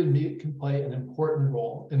 Cultivated meat can play an important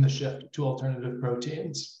role in the shift to alternative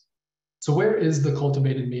proteins. So where is the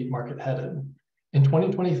cultivated meat market headed? In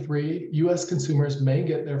 2023, US consumers may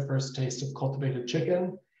get their first taste of cultivated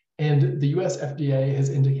chicken, and the US FDA has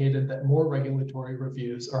indicated that more regulatory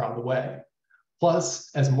reviews are on the way. Plus,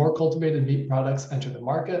 as more cultivated meat products enter the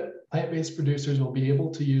market, plant-based producers will be able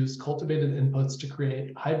to use cultivated inputs to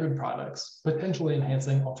create hybrid products, potentially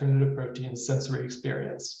enhancing alternative protein's sensory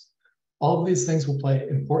experience. All of these things will play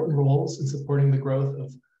important roles in supporting the growth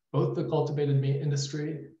of both the cultivated meat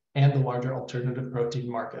industry and the larger alternative protein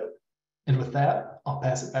market. And with that, I'll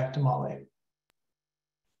pass it back to Molly.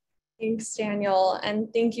 Thanks, Daniel,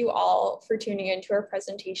 and thank you all for tuning into our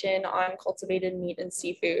presentation on cultivated meat and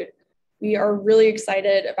seafood. We are really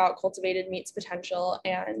excited about cultivated meat's potential,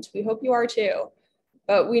 and we hope you are too.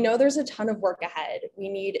 But we know there's a ton of work ahead. We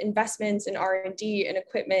need investments in R&D and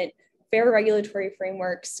equipment, fair regulatory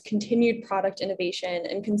frameworks, continued product innovation,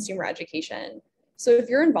 and consumer education. So if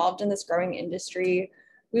you're involved in this growing industry,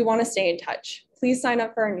 we want to stay in touch. Please sign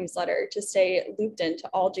up for our newsletter to stay looped into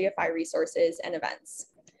all GFI resources and events.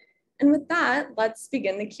 And with that, let's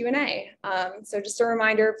begin the Q&A. So just a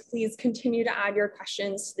reminder, please continue to add your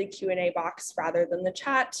questions to the Q&A box rather than the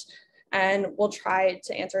chat. And we'll try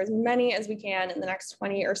to answer as many as we can in the next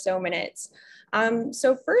 20 or so minutes.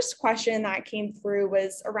 So first question that came through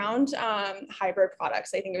was around hybrid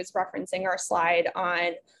products. I think it was referencing our slide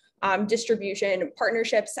on distribution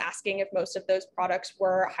partnerships, asking if most of those products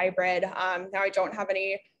were hybrid. Now I don't have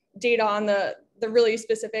any data on the really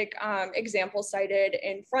specific example cited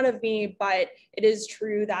in front of me, but it is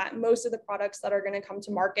true that most of the products that are going to come to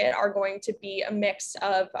market are going to be a mix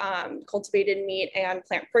of cultivated meat and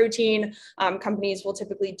plant protein. Companies will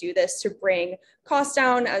typically do this to bring costs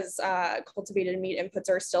down, as cultivated meat inputs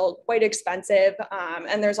are still quite expensive.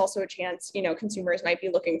 And there's also a chance, consumers might be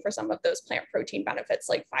looking for some of those plant protein benefits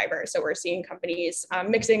like fiber. So we're seeing companies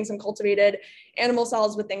mixing some cultivated animal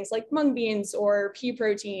cells with things like mung beans or pea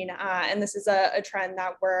protein. And this is a trend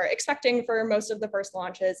that we're expecting for most of the first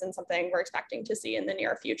launches and something we're expecting to see in the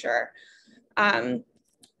near future.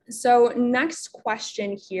 So next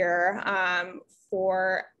question here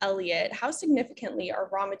for Elliot: how significantly are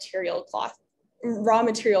raw material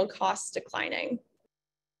costs declining?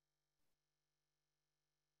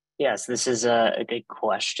 Yes, this is a good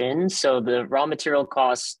question. So the raw material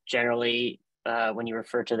costs generally, when you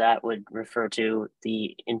refer to that, would refer to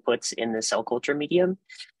the inputs in the cell culture medium.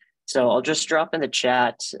 So I'll just drop in the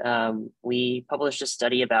chat. We published a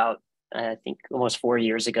study about, I think, almost 4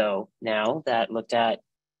 years ago now that looked at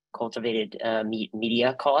cultivated meat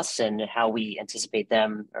media costs and how we anticipate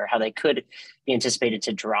them, or how they could be anticipated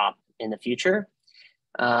to drop in the future.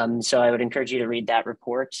 So I would encourage you to read that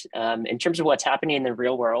report. In terms of what's happening in the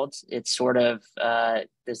real world, it's sort of,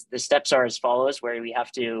 the steps are as follows, where we have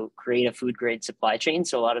to create a food grade supply chain.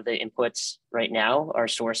 So a lot of the inputs right now are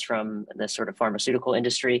sourced from the sort of pharmaceutical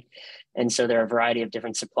industry. And so there are a variety of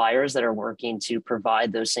different suppliers that are working to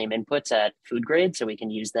provide those same inputs at food grade so we can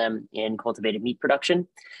use them in cultivated meat production.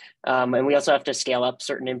 And we also have to scale up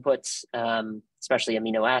certain inputs, especially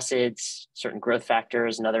amino acids, certain growth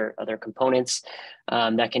factors, and other components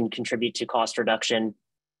that can contribute to cost reduction,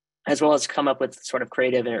 as well as come up with sort of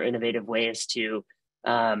creative or innovative ways to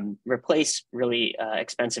replace really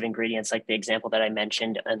expensive ingredients, like the example that I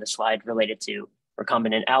mentioned on the slide related to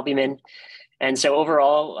recombinant albumin. And so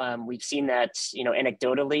overall, we've seen that,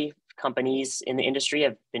 anecdotally, companies in the industry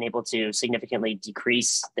have been able to significantly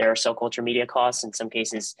decrease their cell culture media costs, in some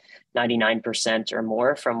cases 99% or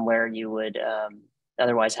more from where you would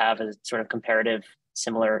otherwise have a sort of comparative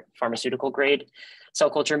similar pharmaceutical grade cell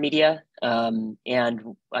culture media.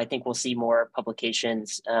 And I think we'll see more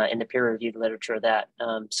publications in the peer-reviewed literature that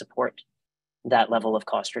support that level of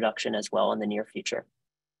cost reduction as well in the near future.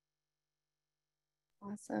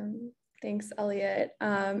 Awesome. Thanks, Elliot.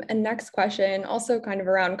 And next question, also kind of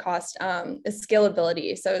around cost, is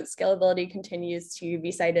scalability. So scalability continues to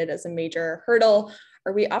be cited as a major hurdle.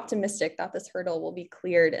 Are we optimistic that this hurdle will be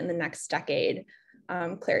cleared in the next decade?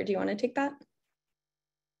 Claire, do you want to take that?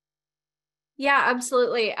 Yeah,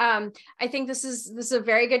 absolutely. I think this is a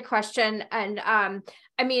very good question. And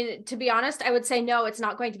I mean, to be honest, I would say no, it's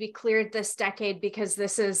not going to be cleared this decade, because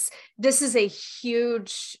this is a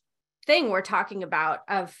huge thing we're talking about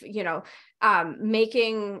of,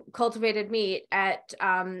 making cultivated meat at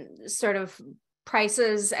sort of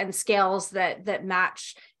prices and scales that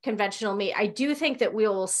match conventional meat. I do think that we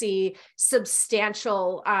will see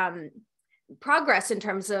substantial progress in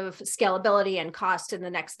terms of scalability and cost in the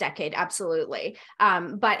next decade, absolutely.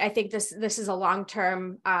 But I think this is a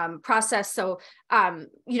long-term process. So,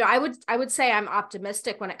 I would say I'm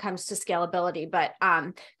optimistic when it comes to scalability, but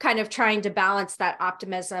kind of trying to balance that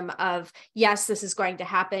optimism of, yes, this is going to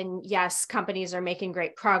happen. Yes, companies are making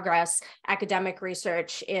great progress. Academic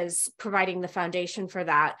research is providing the foundation for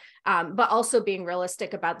that, but also being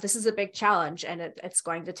realistic about this is a big challenge, and it's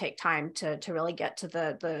going to take time to really get to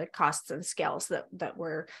the costs and scales that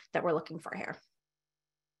we're looking for here.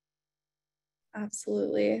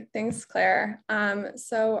 Absolutely. Thanks, Claire.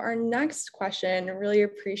 So our next question, really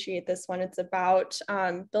appreciate this one. It's about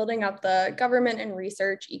building up the government and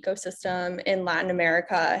research ecosystem in Latin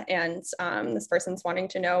America. And this person's wanting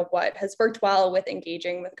to know what has worked well with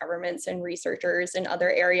engaging with governments and researchers in other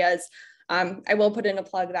areas. I will put in a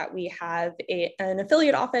plug that we have an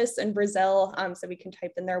affiliate office in Brazil, so we can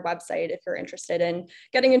type in their website if you're interested in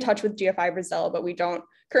getting in touch with GFI Brazil, but we don't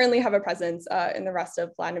currently have a presence in the rest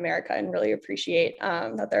of Latin America, and really appreciate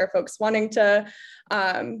that there are folks wanting to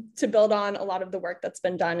build on a lot of the work that's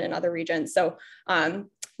been done in other regions. So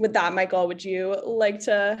with that, Michael, would you like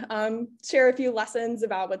to share a few lessons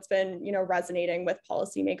about what's been resonating with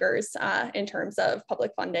policymakers in terms of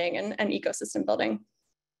public funding and ecosystem building?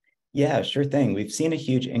 Yeah, sure thing. We've seen a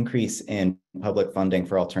huge increase in public funding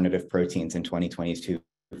for alternative proteins in 2022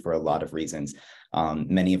 for a lot of reasons,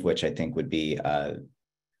 many of which I think would be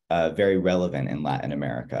very relevant in Latin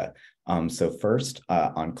America. So first,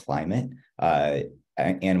 on climate,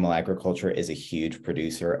 animal agriculture is a huge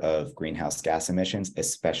producer of greenhouse gas emissions,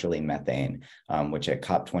 especially methane, which at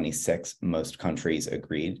COP26, most countries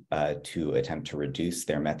agreed to attempt to reduce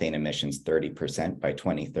their methane emissions 30% by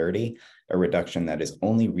 2030, a reduction that is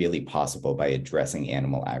only really possible by addressing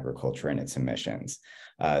animal agriculture and its emissions.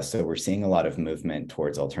 So we're seeing a lot of movement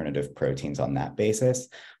towards alternative proteins on that basis,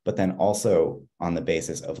 but then also on the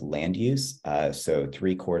basis of land use. So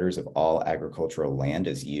 3/4 of all agricultural land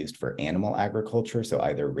is used for animal agriculture, so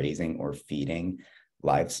either raising or feeding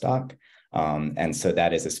livestock. And so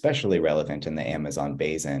that is especially relevant in the Amazon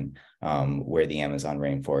basin, where the Amazon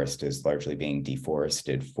rainforest is largely being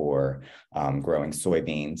deforested for growing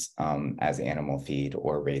soybeans as animal feed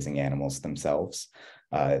or raising animals themselves.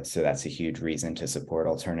 So that's a huge reason to support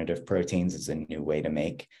alternative proteins as a new way to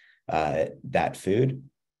make that food.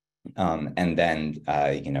 And then,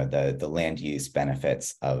 the land use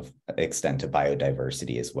benefits extend to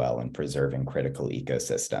biodiversity as well and preserving critical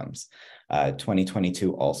ecosystems.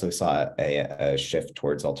 2022 also saw a shift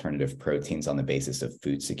towards alternative proteins on the basis of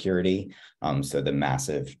food security. So the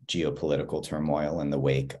massive geopolitical turmoil in the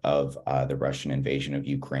wake of the Russian invasion of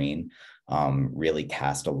Ukraine really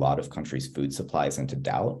cast a lot of countries' food supplies into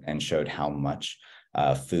doubt and showed how much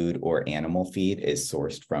food or animal feed is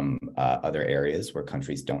sourced from other areas where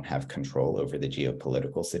countries don't have control over the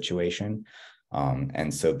geopolitical situation.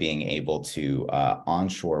 And so being able to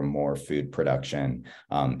onshore more food production,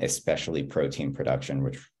 especially protein production,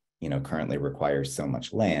 which currently requires so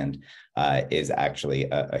much land, is actually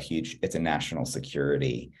it's a national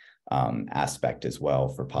security aspect as well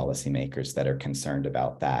for policymakers that are concerned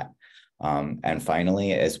about that. And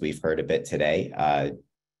finally, as we've heard a bit today,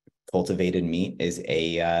 cultivated meat is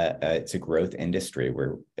it's a growth industry.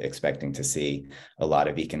 We're expecting to see a lot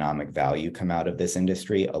of economic value come out of this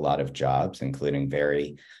industry, a lot of jobs, including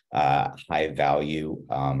very high value,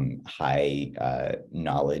 high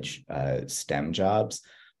knowledge STEM jobs.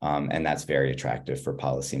 And that's very attractive for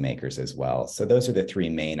policymakers as well. So those are the three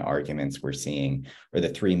main arguments we're seeing, or the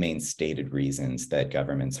three main stated reasons that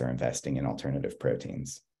governments are investing in alternative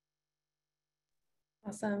proteins.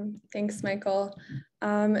 Awesome. Thanks, Michael.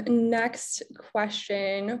 Next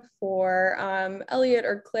question for Elliot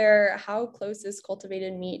or Claire. How close is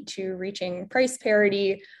cultivated meat to reaching price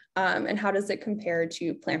parity? And how does it compare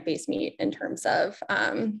to plant-based meat in terms of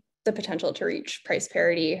the potential to reach price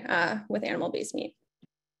parity with animal-based meat?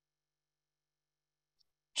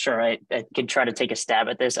 Sure, I could try to take a stab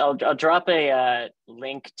at this. I'll drop a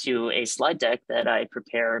link to a slide deck that I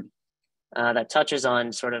prepared that touches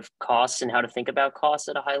on sort of costs and how to think about costs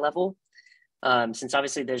at a high level. Since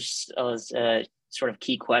obviously there's a sort of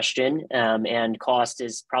key question, and cost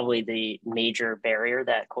is probably the major barrier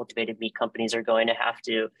that cultivated meat companies are going to have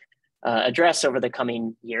to address over the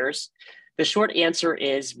coming years. The short answer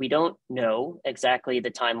is we don't know exactly the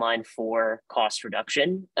timeline for cost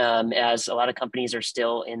reduction, as a lot of companies are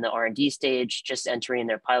still in the R&D stage, just entering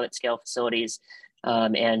their pilot scale facilities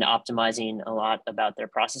and optimizing a lot about their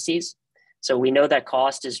processes. So we know that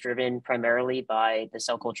cost is driven primarily by the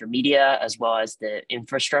cell culture media, as well as the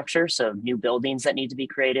infrastructure. So new buildings that need to be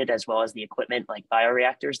created, as well as the equipment like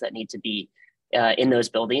bioreactors that need to be in those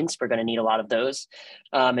buildings. We're going to need a lot of those.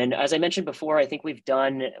 And as I mentioned before, I think we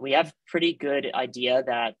have pretty good idea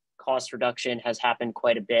that cost reduction has happened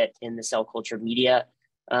quite a bit in the cell culture media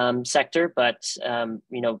sector, but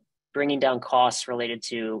bringing down costs related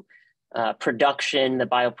to production, the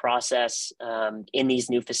bioprocess in these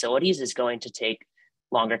new facilities is going to take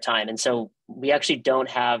longer time. And so we actually don't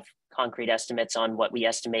have concrete estimates on what we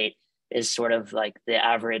estimate is sort of like the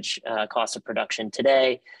average cost of production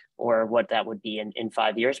today, or what that would be in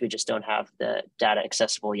 5 years. We just don't have the data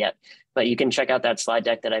accessible yet. But you can check out that slide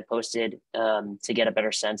deck that I posted to get a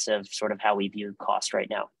better sense of sort of how we view cost right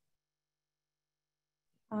now.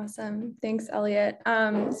 Awesome. Thanks, Elliot.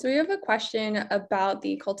 So we have a question about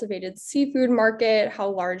the cultivated seafood market, how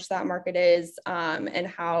large that market is, and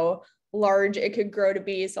how large it could grow to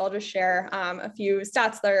be. So I'll just share a few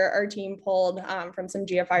stats that our team pulled from some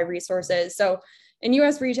GFI resources. So in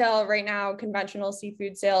US retail right now, conventional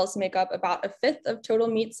seafood sales make up about 1/5 of total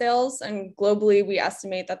meat sales. And globally, we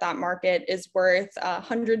estimate that that market is worth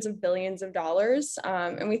hundreds of billions of dollars.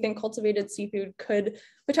 And we think cultivated seafood could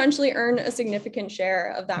potentially earn a significant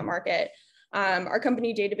share of that market. Our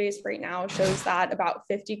company database right now shows that about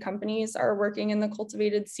 50 companies are working in the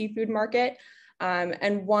cultivated seafood market.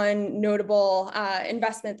 And one notable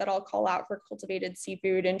investment that I'll call out for cultivated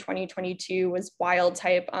seafood in 2022 was Wild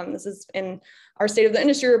Type. This is in our State of the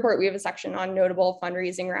Industry report. We have a section on notable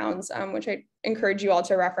fundraising rounds, which I encourage you all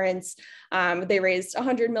to reference. They raised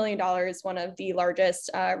 $100 million, one of the largest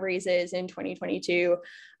raises in 2022.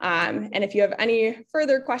 And if you have any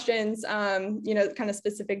further questions, kind of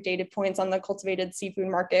specific data points on the cultivated seafood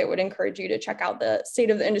market, would encourage you to check out the State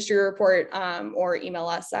of the Industry report or email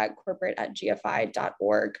us at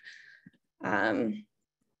corporate@gfi.org.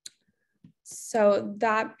 So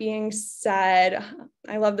that being said,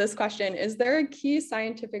 I love this question. Is there a key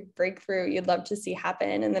scientific breakthrough you'd love to see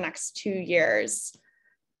happen in the next 2 years?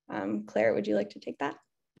 Claire, would you like to take that?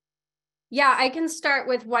 Yeah, I can start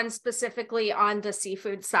with one specifically on the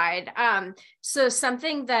seafood side. So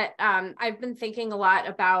something that I've been thinking a lot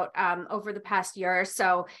about over the past year or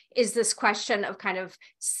so is this question of kind of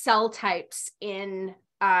cell types in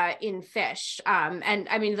fish. And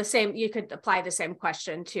I mean, you could apply the same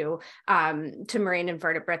question to marine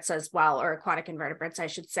invertebrates as well, or aquatic invertebrates, I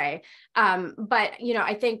should say. But,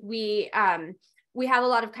 I think we have a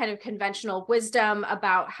lot of kind of conventional wisdom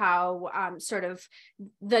about how sort of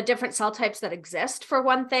the different cell types that exist, for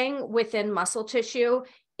one thing, within muscle tissue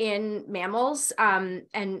in mammals,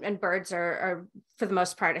 and birds are, for the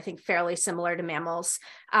most part, I think, fairly similar to mammals.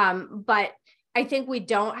 But I think we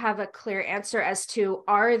don't have a clear answer as to,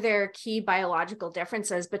 are there key biological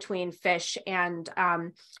differences between fish and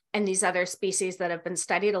these other species that have been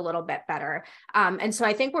studied a little bit better. And so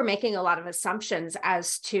I think we're making a lot of assumptions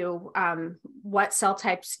as to what cell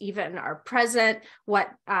types even are present,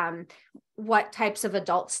 what types of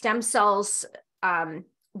adult stem cells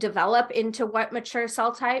develop into what mature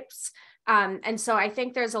cell types. And so I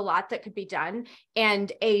think there's a lot that could be done.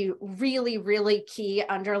 And a really, really key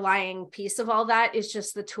underlying piece of all that is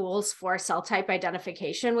just the tools for cell type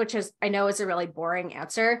identification, which I know is a really boring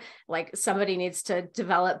answer. Like, somebody needs to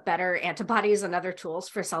develop better antibodies and other tools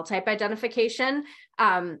for cell type identification.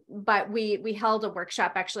 But we held a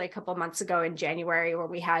workshop actually a couple months ago in January, where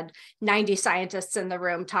we had 90 scientists in the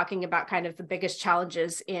room talking about kind of the biggest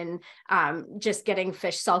challenges in just getting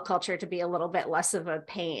fish cell culture to be a little bit less of a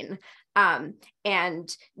pain.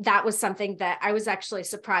 And that was something that I was actually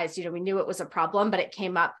surprised. We knew it was a problem, but it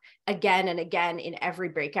came up again and again in every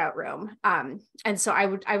breakout room. And so I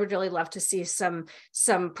would really love to see some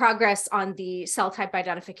progress on the cell type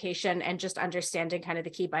identification and just understanding kind of the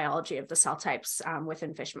key biology of the cell types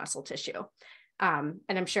within fish muscle tissue. And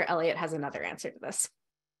I'm sure Elliot has another answer to this.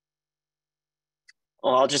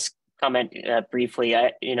 Well, I'll just comment briefly.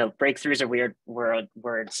 Breakthroughs are a weird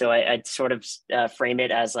word. So I'd sort of frame it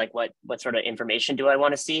as like, what sort of information do I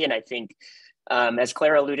want to see? And I think, as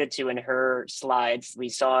Claire alluded to in her slides, we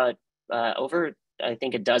saw over, I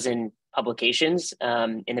think, a dozen publications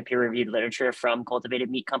in the peer-reviewed literature from cultivated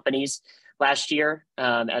meat companies last year,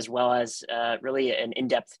 as well as really an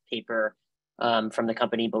in-depth paper from the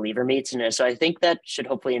company Believer Meats. And so I think that should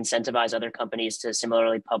hopefully incentivize other companies to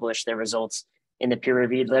similarly publish their results in the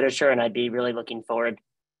peer-reviewed literature. And I'd be really looking forward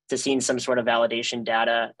to seeing some sort of validation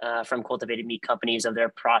data from cultivated meat companies of their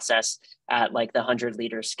process at like the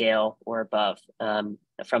 100-liter scale or above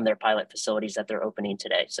from their pilot facilities that they're opening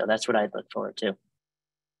today. So that's what I'd look forward to.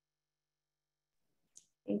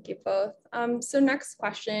 Thank you both. So next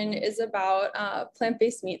question is about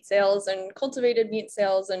plant-based meat sales and cultivated meat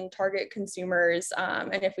sales and target consumers.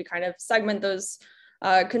 And if we kind of segment those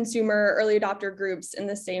consumer early adopter groups in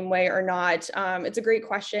the same way or not. It's a great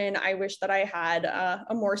question. I wish that I had a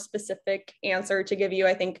more specific answer to give you.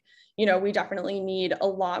 I think, we definitely need a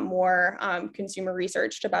lot more consumer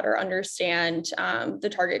research to better understand the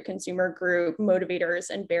target consumer group, motivators,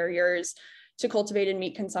 and barriers to cultivated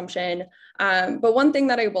meat consumption. But one thing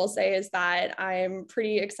that I will say is that I'm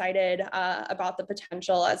pretty excited about the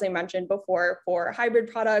potential, as I mentioned before, for hybrid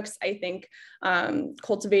products. I think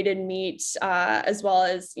cultivated meat, as well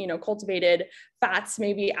as cultivated fats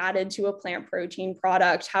may be added to a plant protein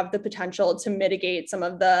product, have the potential to mitigate some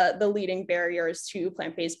of the leading barriers to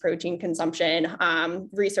plant-based protein consumption.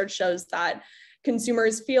 Research shows that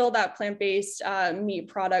consumers feel that plant-based meat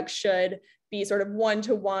products should be sort of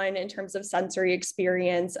one-to-one in terms of sensory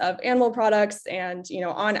experience of animal products. And,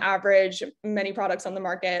 on average, many products on the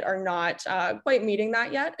market are not quite meeting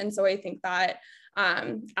that yet. And so I think that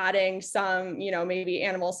adding some, maybe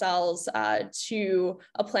animal cells to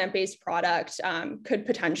a plant-based product could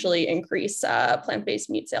potentially increase plant-based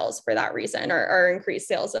meat sales for that reason, or increase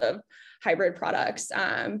sales of hybrid products.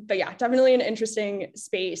 But yeah, definitely an interesting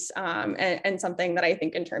space, and something that I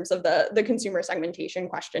think in terms of the consumer segmentation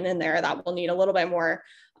question in there that will need a little bit more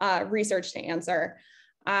research to answer.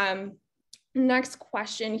 Next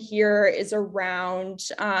question here is around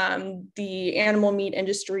the animal meat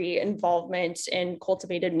industry involvement in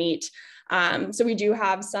cultivated meat. So we do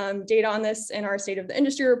have some data on this in our State of the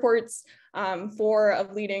Industry reports. 4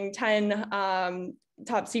 of leading 10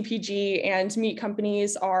 top CPG and meat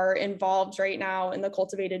companies are involved right now in the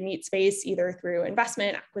cultivated meat space, either through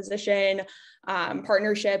investment, acquisition,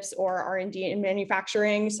 partnerships, or R&D and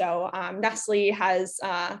manufacturing. So Nestle has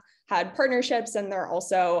had partnerships, and they're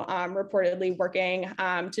also reportedly working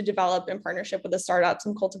to develop in partnership with the startups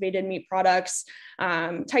and cultivated meat products.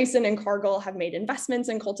 Tyson and Cargill have made investments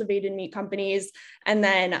in cultivated meat companies. And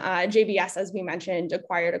then JBS, as we mentioned,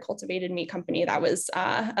 acquired a cultivated meat company that was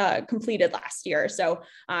completed last year. So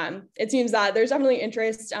it seems that there's definitely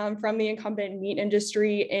interest from the incumbent meat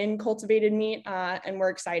industry in cultivated meat. And we're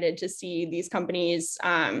excited to see these companies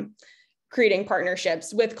creating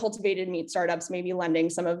partnerships with cultivated meat startups, maybe lending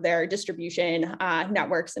some of their distribution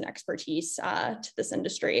networks and expertise to this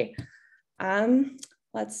industry.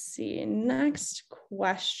 Let's see, next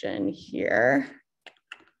question here.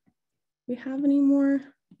 Do we have any more?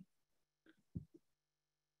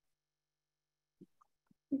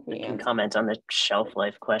 I can comment on the shelf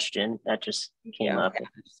life question that just came up.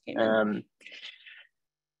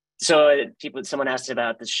 So someone asked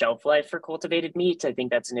about the shelf life for cultivated meat. I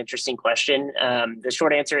think that's an interesting question. The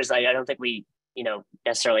short answer is I don't think we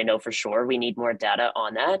necessarily know for sure. We need more data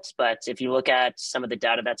on that. But if you look at some of the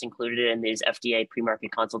data that's included in these FDA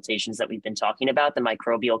pre-market consultations that we've been talking about, the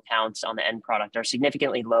microbial counts on the end product are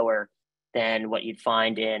significantly lower than what you'd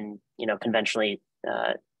find in conventionally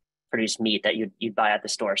produced meat that you'd buy at the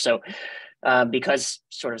store. So because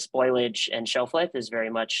sort of spoilage and shelf life is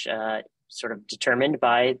very much sort of determined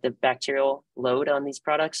by the bacterial load on these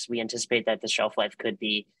products, we anticipate that the shelf life could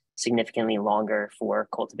be significantly longer for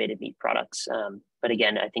cultivated meat products. But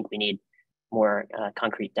again, I think we need more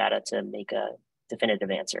concrete data to make a definitive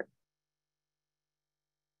answer.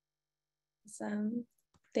 Awesome.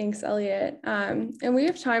 Thanks, Elliot. And we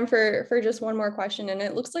have time for just one more question, and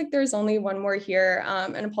it looks like there's only one more here.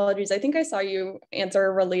 And apologies, I think I saw you answer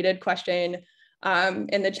a related question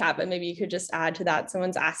in the chat, but maybe you could just add to that.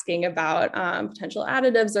 Someone's asking about potential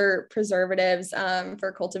additives or preservatives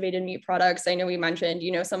for cultivated meat products. I know we mentioned,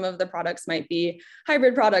 some of the products might be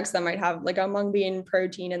hybrid products that might have like a mung bean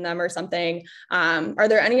protein in them or something. Are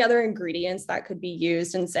there any other ingredients that could be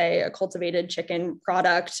used in, say, a cultivated chicken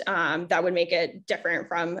product that would make it different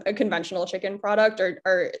from a conventional chicken product,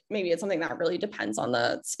 or maybe it's something that really depends on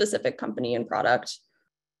the specific company and product?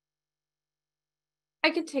 I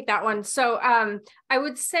could take that one. So I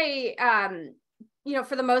would say,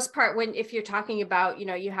 for the most part, if you're talking about,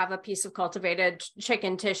 you have a piece of cultivated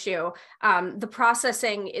chicken tissue, the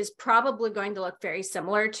processing is probably going to look very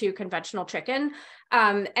similar to conventional chicken.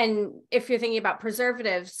 And if you're thinking about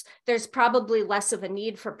preservatives, there's probably less of a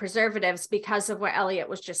need for preservatives because of what Elliot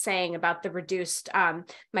was just saying about the reduced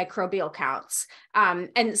microbial counts.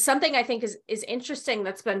 And something I think is interesting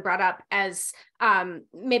that's been brought up as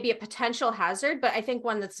maybe a potential hazard, but I think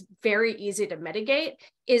one that's very easy to mitigate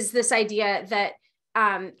is this idea that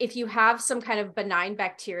if you have some kind of benign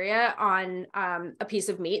bacteria on a piece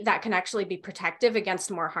of meat, that can actually be protective against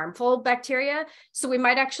more harmful bacteria. So we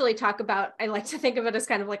might actually talk about, I like to think of it as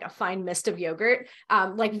kind of like a fine mist of yogurt,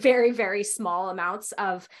 like very, very small amounts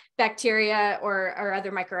of bacteria or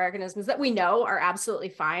other microorganisms that we know are absolutely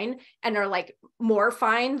fine and are like more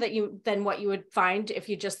fine than what you would find if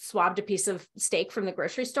you just swabbed a piece of steak from the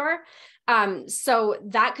grocery store. So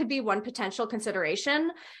that could be one potential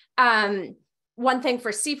consideration. One thing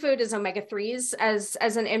for seafood is omega-3s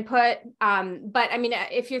as an input. But I mean,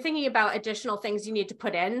 if you're thinking about additional things you need to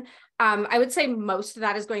put in, I would say most of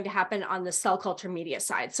that is going to happen on the cell culture media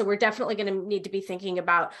side. So we're definitely going to need to be thinking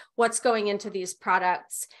about what's going into these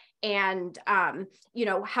products and, you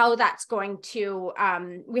know, how that's going to,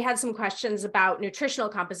 we had some questions about nutritional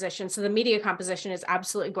composition. So the media composition is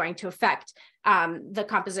absolutely going to affect the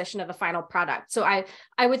composition of the final product. So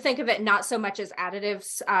I would think of it not so much as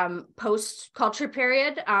additives post culture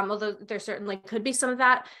period, although there certainly could be some of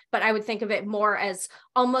that, but I would think of it more as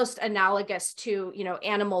almost analogous to, you know,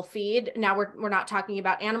 animal feed. Now we're not talking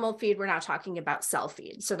about animal feed, we're not talking about cell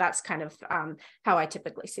feed. So that's kind of how I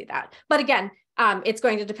typically see that. But again, it's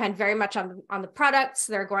going to depend very much on the products.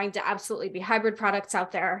 There are going to absolutely be hybrid products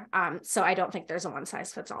out there. So I don't think there's a one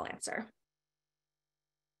size fits all answer.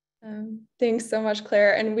 Thanks so much,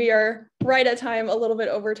 Claire. And we are right at time, a little bit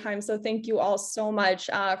over time. So thank you all so much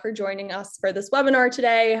for joining us for this webinar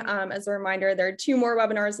today. As a reminder, there are 2 more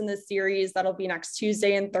webinars in this series that'll be next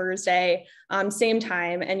Tuesday and Thursday, same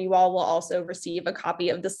time. And you all will also receive a copy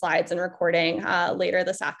of the slides and recording later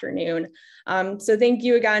this afternoon. So thank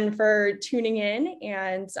you again for tuning in,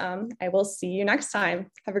 and I will see you next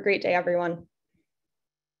time. Have a great day, everyone.